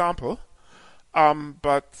just an example,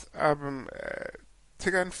 but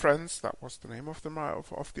Tigger and Friends, that was the name of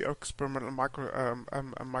the experimental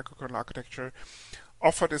microkernel architecture,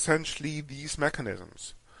 offered essentially these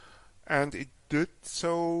mechanisms. And it did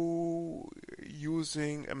so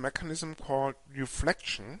using a mechanism called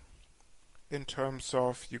reflection, in terms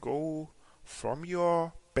of you go from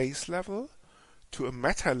your base level to a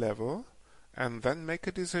meta level, and then make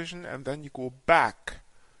a decision, and then you go back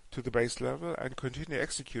to the base level and continue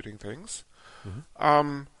executing things.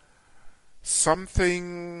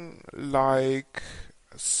 Something like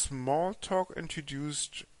Smalltalk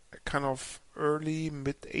introduced kind of early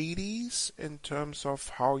mid-80s in terms of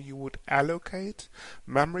how you would allocate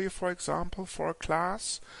memory, for example, for a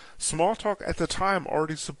class. Smalltalk at the time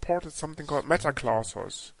already supported something called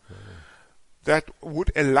metaclasses that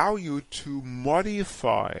would allow you to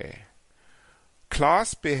modify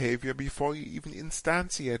class behavior before you even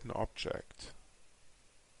instantiate an object.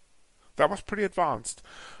 That was pretty advanced.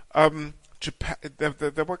 Japan,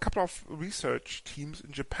 there were a couple of research teams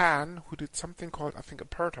in Japan who did something called, I think,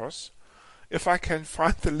 Apertos. If I can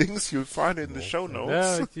find the links, you'll find it in the show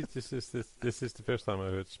notes. No, this is the first time I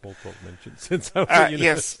heard Smalltalk mentioned since I was at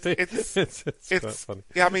university. Yes, it's quite funny.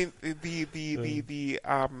 Yeah, I mean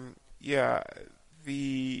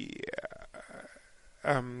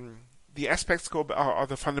the aspects go or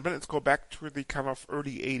the fundamentals go back to the kind of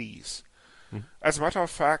early 80s. As a matter of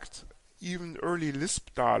fact, even early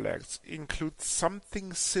Lisp dialects include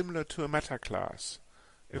something similar to a metaclass,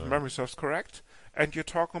 if memory serves correct. And you're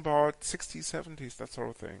talking about 60s, 70s, that sort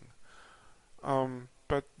of thing.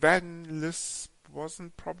 But then Lisp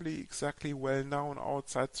wasn't probably exactly well known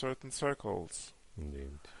outside certain circles.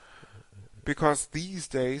 Indeed. Because these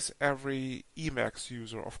days, every Emacs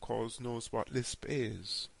user, of course, knows what Lisp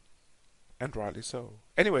is. And rightly so.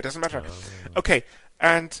 Anyway, it doesn't matter. Okay,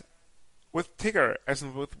 and with Tigger, as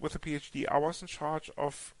in with a PhD, I was in charge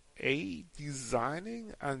of A,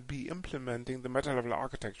 designing, and B, implementing the meta-level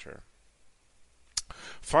architecture.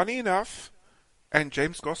 Funny enough, and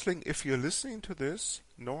James Gosling, if you're listening to this,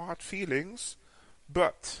 no hard feelings,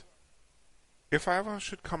 but if I ever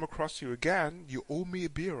should come across you again, you owe me a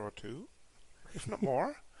beer or two, if not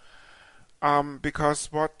more.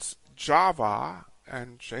 Because what Java,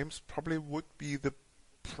 and James probably would be the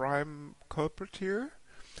prime culprit here,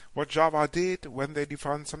 what Java did when they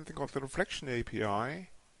defined something called the Reflection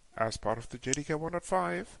API as part of the JDK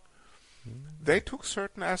 1.5, they took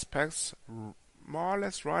certain aspects more or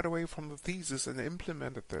less right away from the thesis and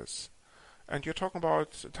implemented this. And you're talking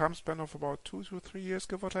about a time span of about 2 to 3 years,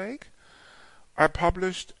 give or take. I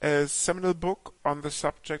published a seminal book on the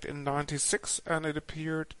subject in 96, and it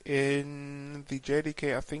appeared in the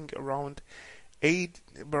JDK, I think, around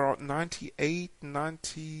 98,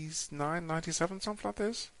 99, 97, something like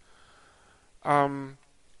this.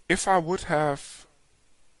 If I would have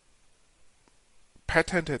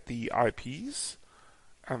patented the IPs,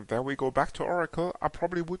 and there we go back to Oracle, I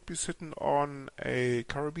probably would be sitting on a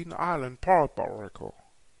Caribbean island powered by Oracle.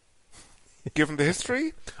 Given the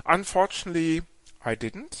history, unfortunately, I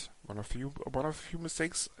didn't. One of the few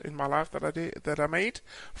mistakes in my life that I made.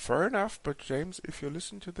 Fair enough, but James, if you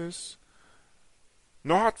listen to this,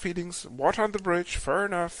 no hard feelings. Water on the bridge. Fair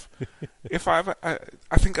enough. If I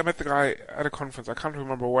think I met the guy at a conference. I can't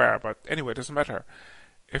remember where, but anyway, it doesn't matter.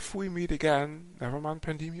 If we meet again, never mind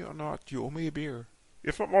pandemic or not, you owe me a beer.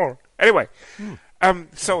 If not more. Anyway,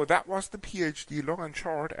 so that was the PhD, long and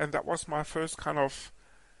short, and that was my first kind of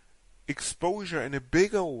exposure in a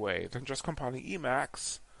bigger way than just compiling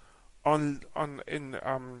Emacs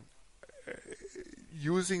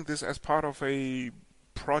using this as part of a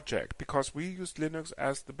project, because we used Linux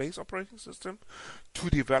as the base operating system to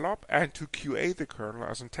develop and to QA the kernel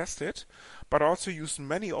as in test it, but also used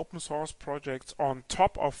many open source projects on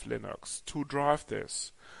top of Linux to drive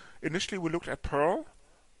this. Initially we looked at Perl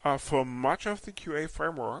for much of the QA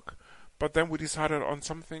framework, but then we decided on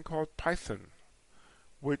something called Python,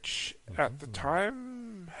 which at the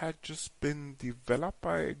time had just been developed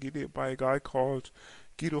by a guy called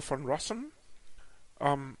Guido von Rossum.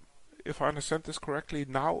 If I understand this correctly,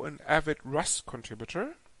 now an avid Rust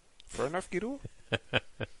contributor. Fair enough, Guido.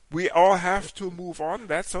 We all have to move on.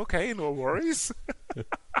 That's okay, no worries.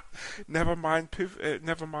 Never mind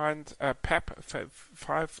PEP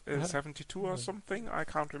 572 or something. I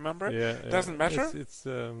can't remember. Yeah, doesn't matter. It's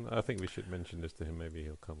I think we should mention this to him. Maybe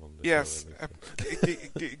he'll come on. Yes,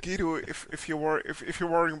 Guido. If you're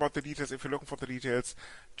worrying about the details, if you're looking for the details,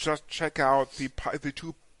 just check out the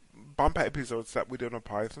two bumper episodes that we did on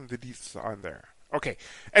Python. The details are in there. Okay.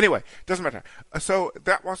 Anyway, doesn't matter. So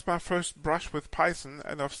that was my first brush with Python,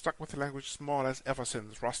 and I've stuck with the language more or less ever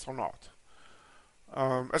since, Rust or not.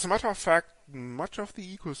 As a matter of fact, much of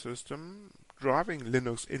the ecosystem driving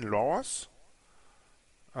Linux Inlaws,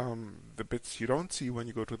 the bits you don't see when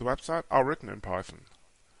you go to the website, are written in Python.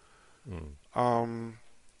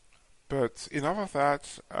 But enough of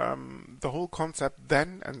that. The whole concept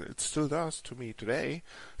then, and it still does to me today,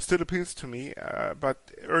 still appeals to me.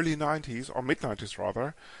 But early 90s, or mid 90s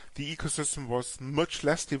rather, the ecosystem was much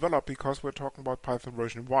less developed because we're talking about Python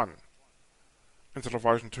version 1 instead of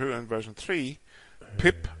version 2 and version 3.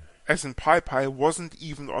 Pip, as in PyPy, wasn't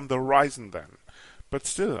even on the horizon then. But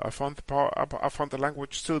still, I found the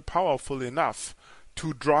language still powerful enough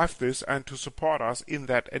to drive this and to support us in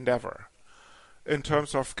that endeavor. In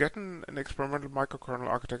terms of getting an experimental microkernel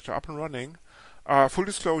architecture up and running, full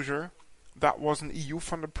disclosure, that was an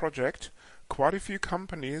EU-funded project. Quite a few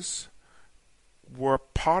companies were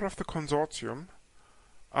part of the consortium.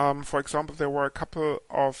 For example, there were a couple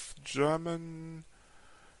of German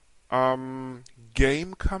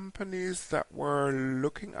game companies that were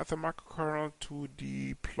looking at the microkernel to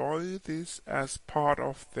deploy this as part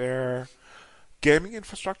of their gaming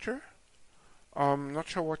infrastructure. Not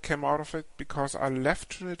sure what came out of it because I left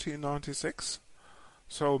Trinity in '96.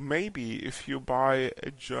 So maybe if you buy a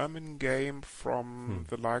German game from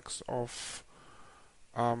the likes of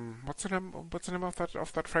what's the name of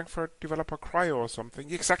that Frankfurt developer, Cryo or something?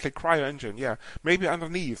 Exactly, Cryo Engine. Yeah, maybe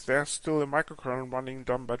underneath there's still a microkernel running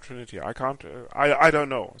done by Trinity. I don't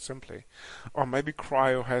know simply, or maybe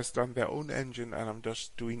Cryo has done their own engine and I'm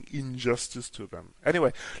just doing injustice to them.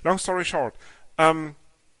 Anyway, long story short,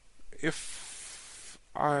 if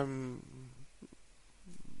I'm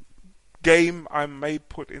game, I may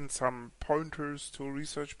put in some pointers to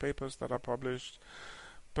research papers that are published.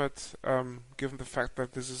 But given the fact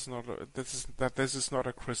that this is not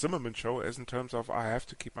a Chris Zimmerman show, as in terms of I have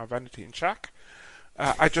to keep my vanity in check,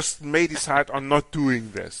 I just may decide on not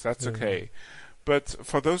doing this. That's okay. But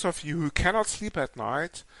for those of you who cannot sleep at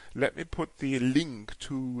night, let me put the link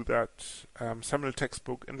to that seminal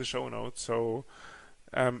textbook in the show notes. So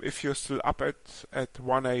if you're still up at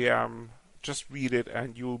 1 a.m., just read it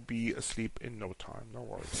and you'll be asleep in no time. No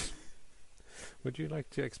worries. Would you like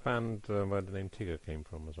to expand where the name Tigger came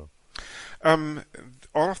from as well?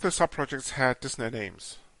 All of the sub-projects had Disney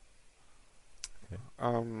names. Okay.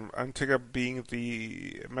 And Tigger being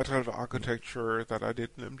the meta architecture that I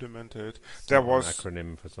didn't implement it. There was an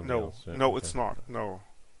acronym for something else. No, it's not. No.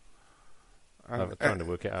 I'm trying to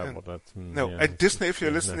work it out what that means. No, and Disney, if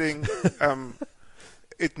you're listening,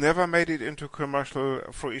 it never made it into commercial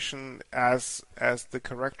fruition as the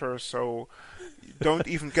character, so don't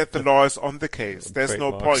even get the lawyers on the case. There's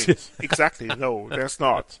no point. Exactly, no, there's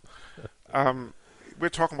not. We're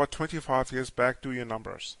talking about 25 years back. Do your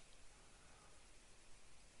numbers.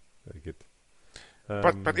 Very good.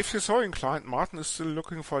 But if you're so inclined, Martin is still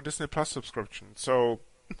looking for a Disney Plus subscription. So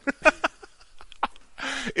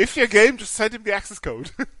if you're game, just send him the access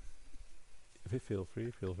code. Feel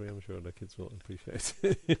free. I'm sure the kids will appreciate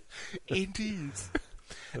it. Indeed.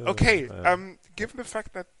 Okay, given the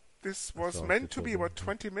fact that this was meant to be about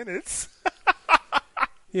 20 minutes.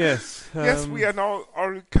 Yes. Yes, we are now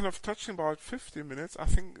already kind of touching about 50 minutes. I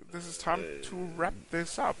think this is time to wrap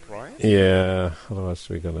this up, right? Yeah, otherwise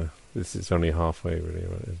this is only halfway really,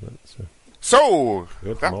 isn't it? So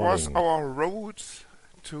that was our road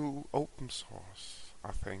to open source,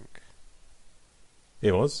 I think.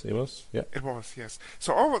 It was, yeah. It was, yes.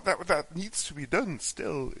 So all that needs to be done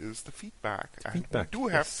still is the feedback. We do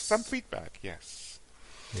have some feedback, yes.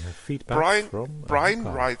 We have feedback from Brian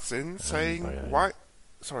writes in saying, why...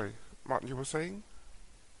 Sorry, Martin, you were saying?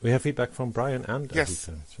 We have feedback from Brian and yes.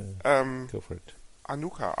 Ahuka. So go for it.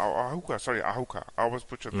 Ahuka. I always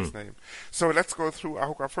butchered this name. So let's go through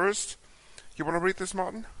Ahuka first. You want to read this,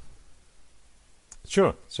 Martin?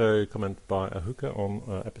 Sure. So, comment by Ahuka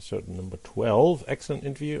on episode number 12. Excellent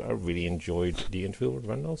interview. I really enjoyed the interview with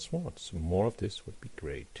Randall Swartz. More of this would be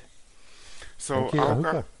great. So, thank you,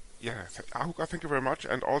 Ahuka. Yeah, Ahuka, thank you very much.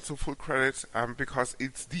 And also full credit because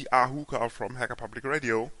it's the Ahuka from Hacker Public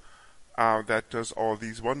Radio that does all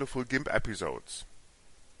these wonderful GIMP episodes.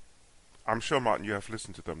 I'm sure, Martin, you have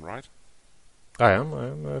listened to them, right? I am.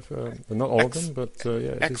 Not all of them, but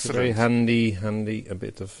it is a very handy a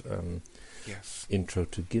bit of... Yes. Intro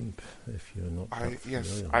to GIMP, if you're not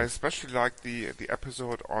yes, I especially like the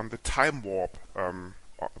episode on the time warp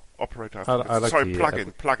operator. I like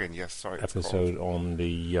the plugin. Yes, sorry. Episode on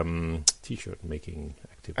the T-shirt making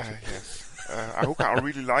activity. Yes, Ahuka, I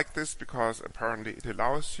really like this because apparently it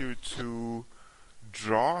allows you to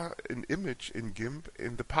draw an image in GIMP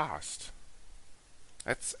in the past.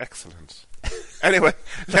 That's excellent. Anyway,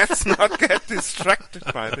 let's not get distracted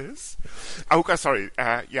by this. Ahuka, sorry.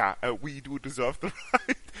 We do deserve the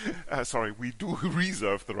right. We do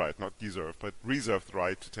reserve the right, not deserve, but reserve the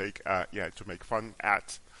right to take, to make fun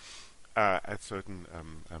at at certain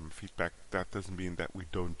feedback. That doesn't mean that we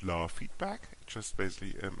don't love feedback. It's just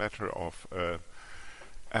basically a matter of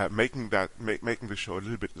making the show a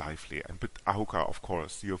little bit lively. And but Ahuka, of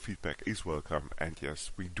course, your feedback is welcome. And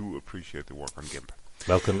yes, we do appreciate the work on GIMP.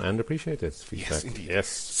 Welcome and appreciated feedback. Yes, indeed. Yes.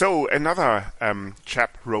 So another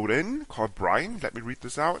chap wrote in called Brian. Let me read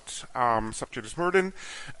this out. Subject is Merlin,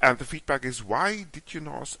 and the feedback is: why did you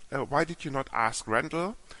not ask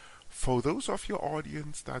Randall? For those of your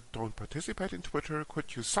audience that don't participate in Twitter,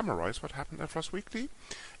 could you summarize what happened at Floss Weekly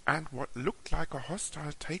and what looked like a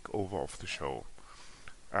hostile takeover of the show?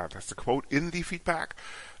 That's the quote in the feedback.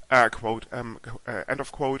 Quote, end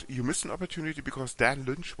of quote. You missed an opportunity because Dan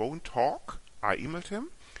Lynch won't talk. I emailed him,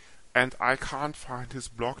 and I can't find his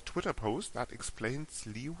blog Twitter post that explains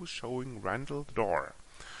Leo showing Randall the door.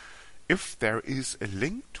 If there is a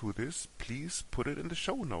link to this, please put it in the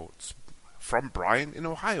show notes. From Brian in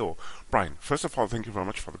Ohio. Brian, first of all, thank you very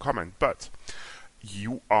much for the comment, but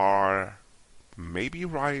you are maybe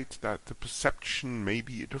right that the perception may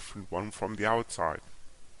be a different one from the outside.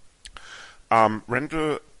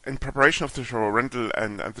 Randall, in preparation of the show, Randall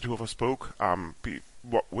and the two of us spoke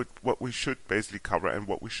what we should basically cover and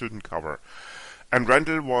what we shouldn't cover. And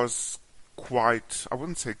Randall was quite, I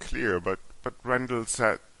wouldn't say clear, but Randall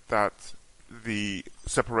said that the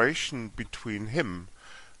separation between him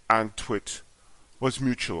and Twit was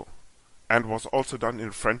mutual and was also done in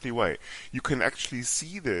a friendly way. You can actually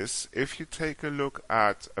see this if you take a look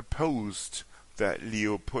at a post that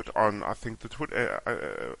Leo put on, I think, the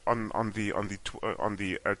on the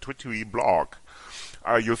Twittery blog.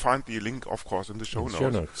 You'll find the link, of course, in the show notes. Show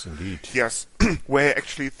notes, indeed. Yes, where he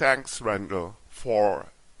actually thanks Randall for,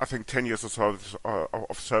 I think, 10 years of service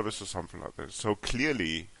or something like this. So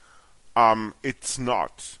clearly, it's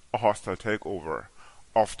not a hostile takeover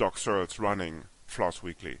of Doc Searles running Floss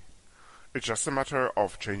Weekly. It's just a matter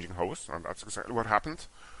of changing hosts, and that's exactly what happened.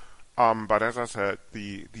 But as I said,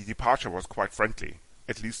 the departure was quite friendly,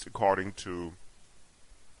 at least according to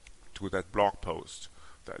that blog post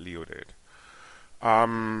that Leo did.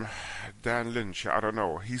 Dan Lynch, I don't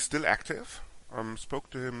know. He's still active. Spoke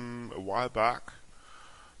to him a while back.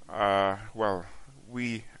 Well,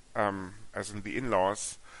 we, as in the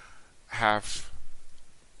Inlaws, have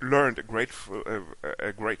learned a grateful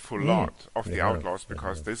lot of the Outlaws,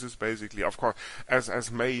 because this is basically, of course,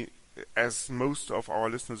 as most of our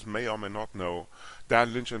listeners may or may not know,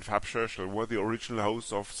 Dan Lynch and Fab Scherschel were the original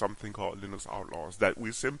hosts of something called Linux Outlaws that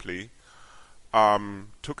we simply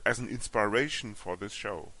took as an inspiration for this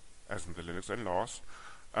show, as in the Linux Inlaws,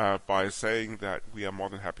 by saying that we are more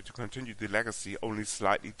than happy to continue the legacy, only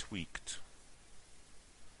slightly tweaked.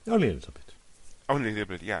 Only a little bit. Only a little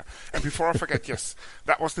bit, yeah. And before I forget, yes,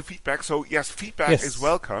 that was the feedback. So yes, feedback is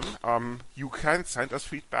welcome. You can send us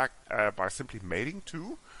feedback by simply mailing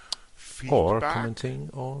to feedback. Or commenting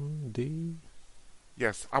on the...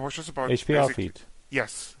 Yes, I was just about... HPR feed.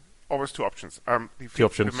 Yes, always two options. Two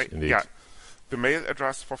options, indeed. Yeah. The mail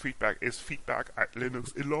address for feedback is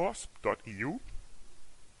feedback@linuxinlaws.eu.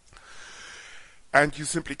 And you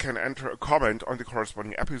simply can enter a comment on the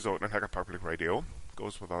corresponding episode on Hacker Public Radio.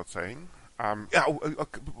 Goes without saying.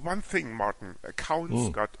 One thing, Martin. Accounts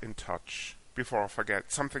got in touch. Before I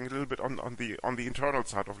forget, something a little bit on the internal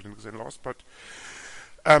side of Linux Inlaws, but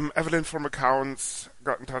Evelyn from Accounts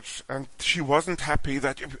got in touch, and she wasn't happy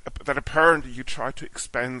that apparently you tried to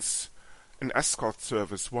expense an escort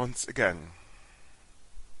service once again.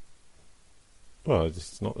 Well,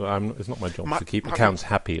 it's not my job to keep accounts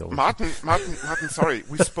happy. Martin, sorry,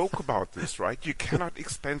 we spoke about this, right? You cannot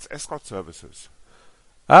expense escort services.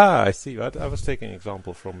 Ah, I see. I was taking an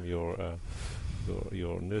example from your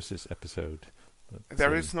nurses episode.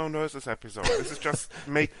 There is no nurses episode. This is just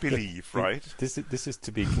make believe, right? This is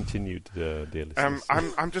to be continued, dear listeners.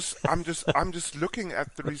 I'm just looking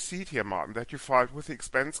at the receipt here, Martin, that you filed with the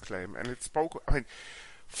expense claim, and it spoke. I mean,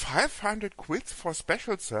 500 quid for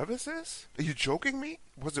special services? Are you joking me?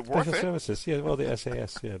 Was it worth it? Special services, yeah. Well, the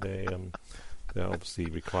SAS, yeah, they're obviously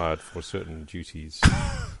required for certain duties.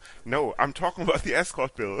 No, I'm talking about the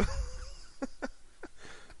escort bill.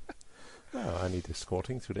 Well, I need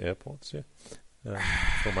escorting through the airports, yeah,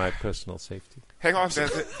 for my personal safety. Hang on,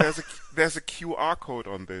 there's a QR code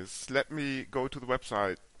on this. Let me go to the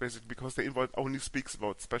website, basically, because the invoice only speaks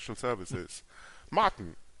about special services.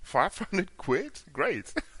 Martin, 500 quid?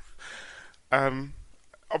 Great.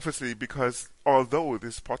 Obviously, because although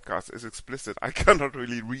this podcast is explicit, I cannot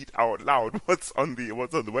really read out loud what's on the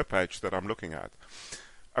webpage that I'm looking at.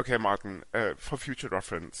 Okay, Martin, for future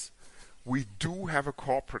reference, we do have a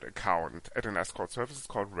corporate account at an escort service. It's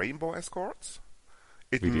called Rainbow Escorts.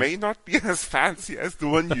 It may not be as fancy as the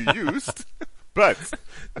one you used, But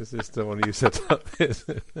this is the one you set up.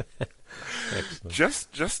 Excellent.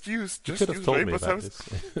 just use Rainbow about Service.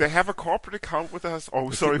 this. They have a corporate account with us.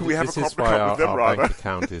 Oh, sorry, we have a This is corporate why account with them, our rather. bank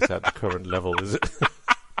account is at the current level, is it?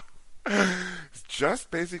 Just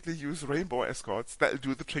basically use Rainbow escorts. That'll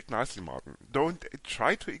do the trick nicely, Martin. Don't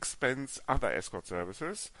try to expense other escort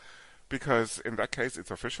services, because in that case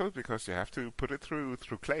it's official, because you have to put it through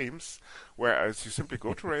claims, whereas you simply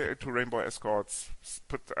go to Rainbow Escorts,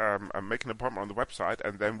 make an appointment on the website,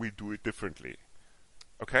 and then we do it differently.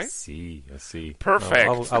 Okay? I see.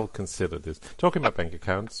 Perfect. I'll consider this. Talking about bank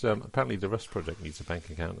accounts, apparently the Rust project needs a bank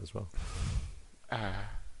account as well.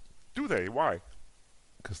 Do they? Why?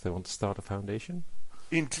 Because they want to start a foundation.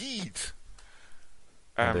 Indeed.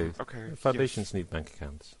 Okay. Foundations need bank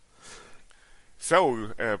accounts.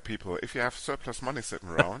 So, people, if you have surplus money sitting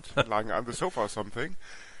around, lying on the sofa or something,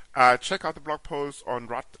 check out the blog post on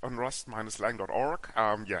rust-lang.org.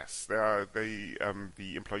 Yes, the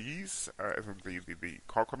employees, the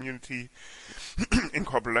core community, in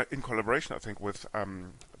collaboration, I think, with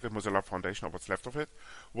the Mozilla Foundation, or what's left of it,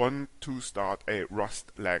 want to start a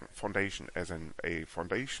Rust-Lang Foundation, as in a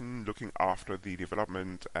foundation looking after the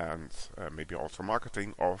development and maybe also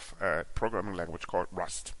marketing of a programming language called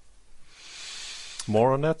Rust.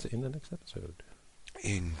 More on that in the next episode.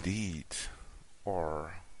 Indeed.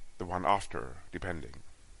 Or the one after, depending.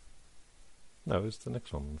 No, it's the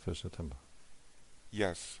next one, 1st September.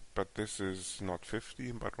 Yes, but this is not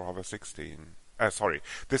 15, but rather 16. Sorry,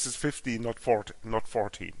 this is 15, not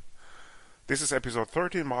 14. This is episode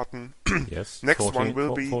 13, Martin. Yes. Next 14, one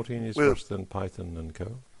will be... 14 is Rust and Python and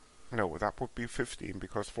Co. No, that would be 15,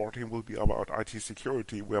 because 14 will be about IT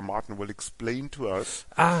security, where Martin will explain to us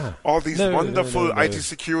all these wonderful IT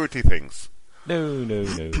security things. No.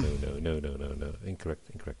 Incorrect.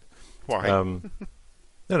 Why?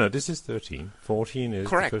 No, this is 13. 14 is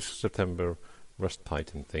Correct. the 1st September Rust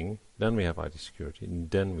Python thing. Then we have IT security, and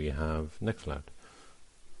then we have Nextcloud.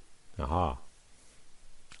 Aha.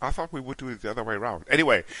 I thought we would do it the other way around.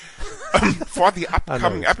 Anyway, for the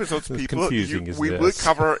upcoming episodes, people, we will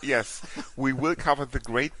cover the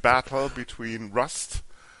great battle between Rust,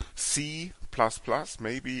 C++,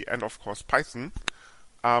 maybe, and of course Python.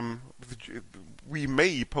 We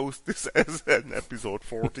may post this as an episode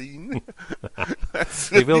 14.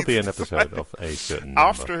 It will be an episode of a certain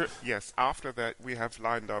number. After that, we have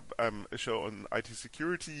lined up a show on IT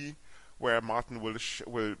security, where Martin will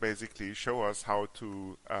basically show us how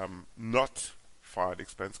to not file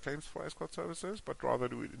expense claims for escort services, but rather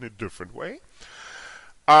do it in a different way.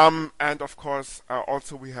 And of course,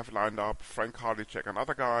 also we have lined up Frank Hardicek and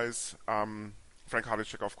other guys. Frank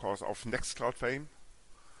Hardicek, of course, of Nextcloud fame.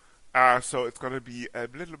 So it's going to be a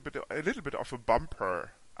little bit of a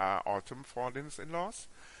bumper autumn for Linux Inlaws.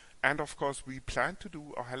 And of course, we plan to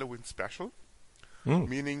do a Halloween special.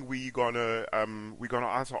 Meaning we're gonna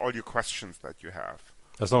answer all your questions that you have.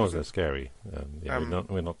 As long as they're scary.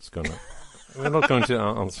 We're not going to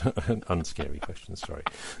answer unscary questions. Sorry.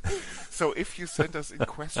 So if you send us in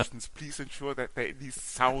questions, please ensure that they at least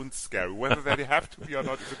sound scary. Whether they have to be or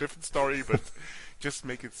not is a different story, but just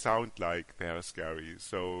make it sound like they are scary.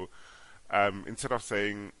 So instead of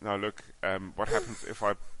saying, "Now look, what happens if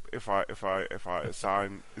I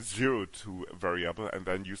assign 0 to a variable and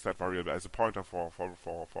then use that variable as a pointer for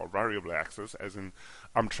variable access, as in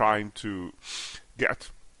I'm trying to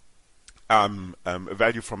get a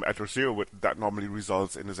value from address 0 that normally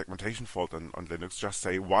results in a segmentation fault on Linux, just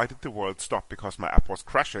say, why did the world stop? Because my app was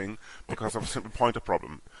crashing because of a simple pointer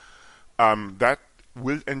problem. That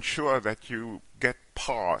will ensure that you get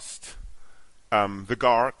past the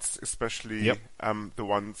guards, especially the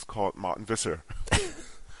ones called Martin Visser.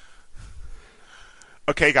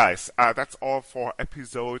 Okay, guys, that's all for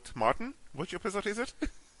episode. Martin, which episode is it?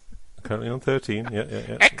 Currently on 13.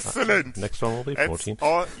 Yeah. Excellent. Next one will be 14.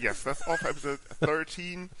 That's all for episode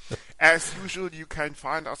 13. As usual, you can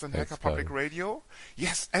find us on Hacker Public Radio.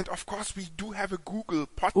 Yes, and of course, we do have a Google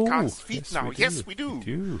podcast feed now. Yes, we do.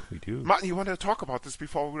 We do. Martin, you want to talk about this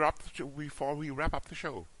before we wrap up the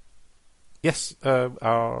show? Yes,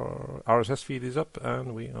 our RSS feed is up,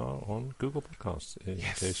 and we are on Google Podcasts. In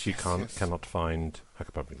case you cannot find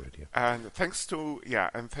Hacker Public Radio. And thanks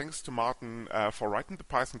to Martin for writing the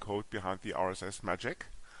Python code behind the RSS magic.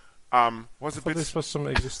 This was some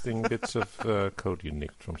existing bits of code you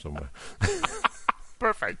nicked from somewhere.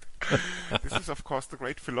 Perfect. This is, of course, the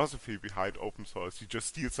great philosophy behind open source. You just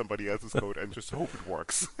steal somebody else's code and just hope it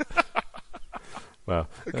works. Well,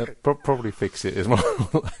 probably fix it is more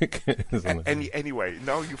like it, isn't it? Anyway,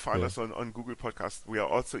 now you find us on Google Podcasts. We are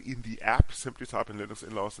also in the app. Simply type in Linux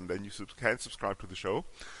Inlaws, and then you can subscribe to the show.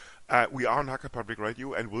 We are on Hacker Public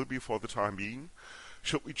Radio and will be for the time being.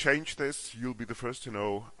 Should we change this, you'll be the first to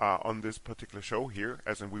know on this particular show here,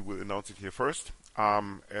 as in we will announce it here first.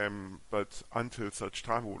 But until such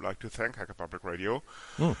time, we would like to thank Hacker Public Radio.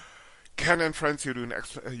 Ken and friends, you're doing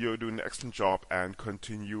an excellent job, and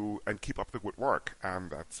continue and keep up the good work. And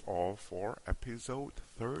that's all for episode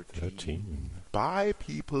 13. Bye,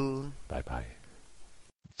 people. Bye-bye.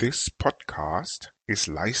 This podcast is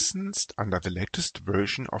licensed under the latest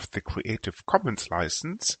version of the Creative Commons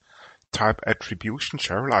license, type Attribution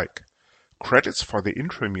Share Alike. Credits for the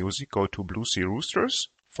intro music go to Blue Sea Roosters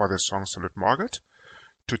for their song Solid Market,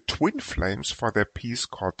 to Twin Flames for their piece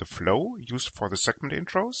called The Flow, used for the segment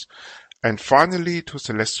intros, and finally to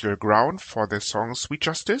Celestial Ground for their song Sweet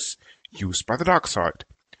Justice, used by the Dark Side.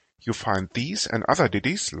 You find these and other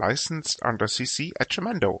ditties licensed under CC at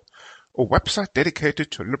Jamendo, a website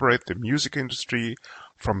dedicated to liberate the music industry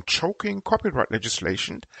from choking copyright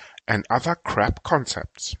legislation and other crap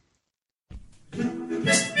concepts.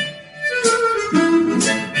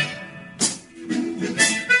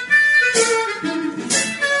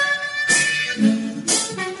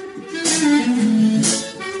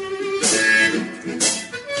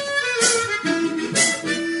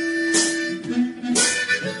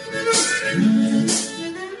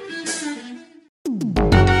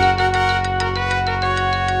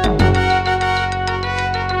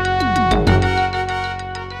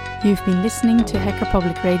 You've been listening to Hacker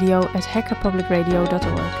Public Radio at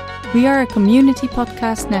hackerpublicradio.org. We are a community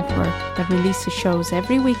podcast network that releases shows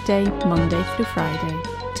every weekday, Monday through Friday.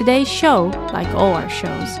 Today's show, like all our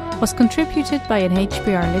shows, was contributed by an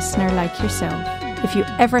HPR listener like yourself. If you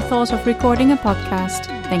ever thought of recording a podcast,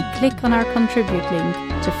 then click on our contribute link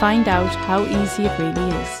to find out how easy it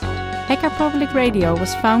really is. Hacker Public Radio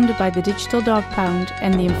was founded by the Digital Dog Pound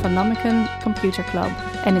and the Infonomicon Computer Club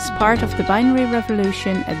and is part of the binary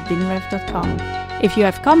revolution at binrev.com. If you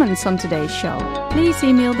have comments on today's show, please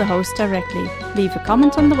email the host directly, leave a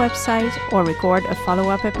comment on the website, or record a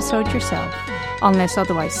follow-up episode yourself. Unless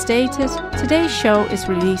otherwise stated, today's show is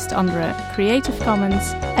released under a Creative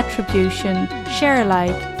Commons Attribution Share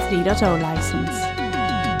Alike 3.0 license.